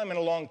first time in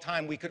a long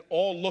time, we could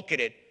all look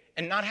at it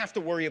and not have to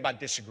worry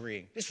about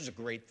disagreeing. This was a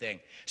great thing,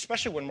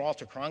 especially when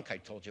Walter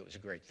Cronkite told you it was a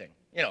great thing.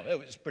 You know, it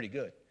was pretty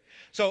good.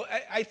 So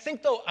I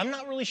think, though, I'm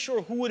not really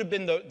sure who would have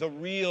been the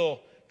real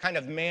kind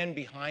of man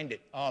behind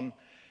it.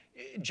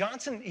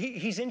 Johnson,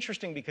 he's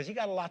interesting because he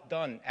got a lot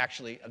done,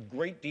 actually, a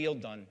great deal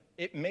done.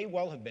 It may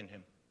well have been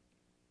him.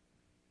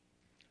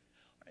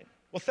 All right.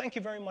 Well, thank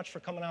you very much for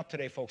coming out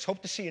today, folks.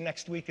 Hope to see you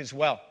next week as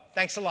well.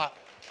 Thanks a lot.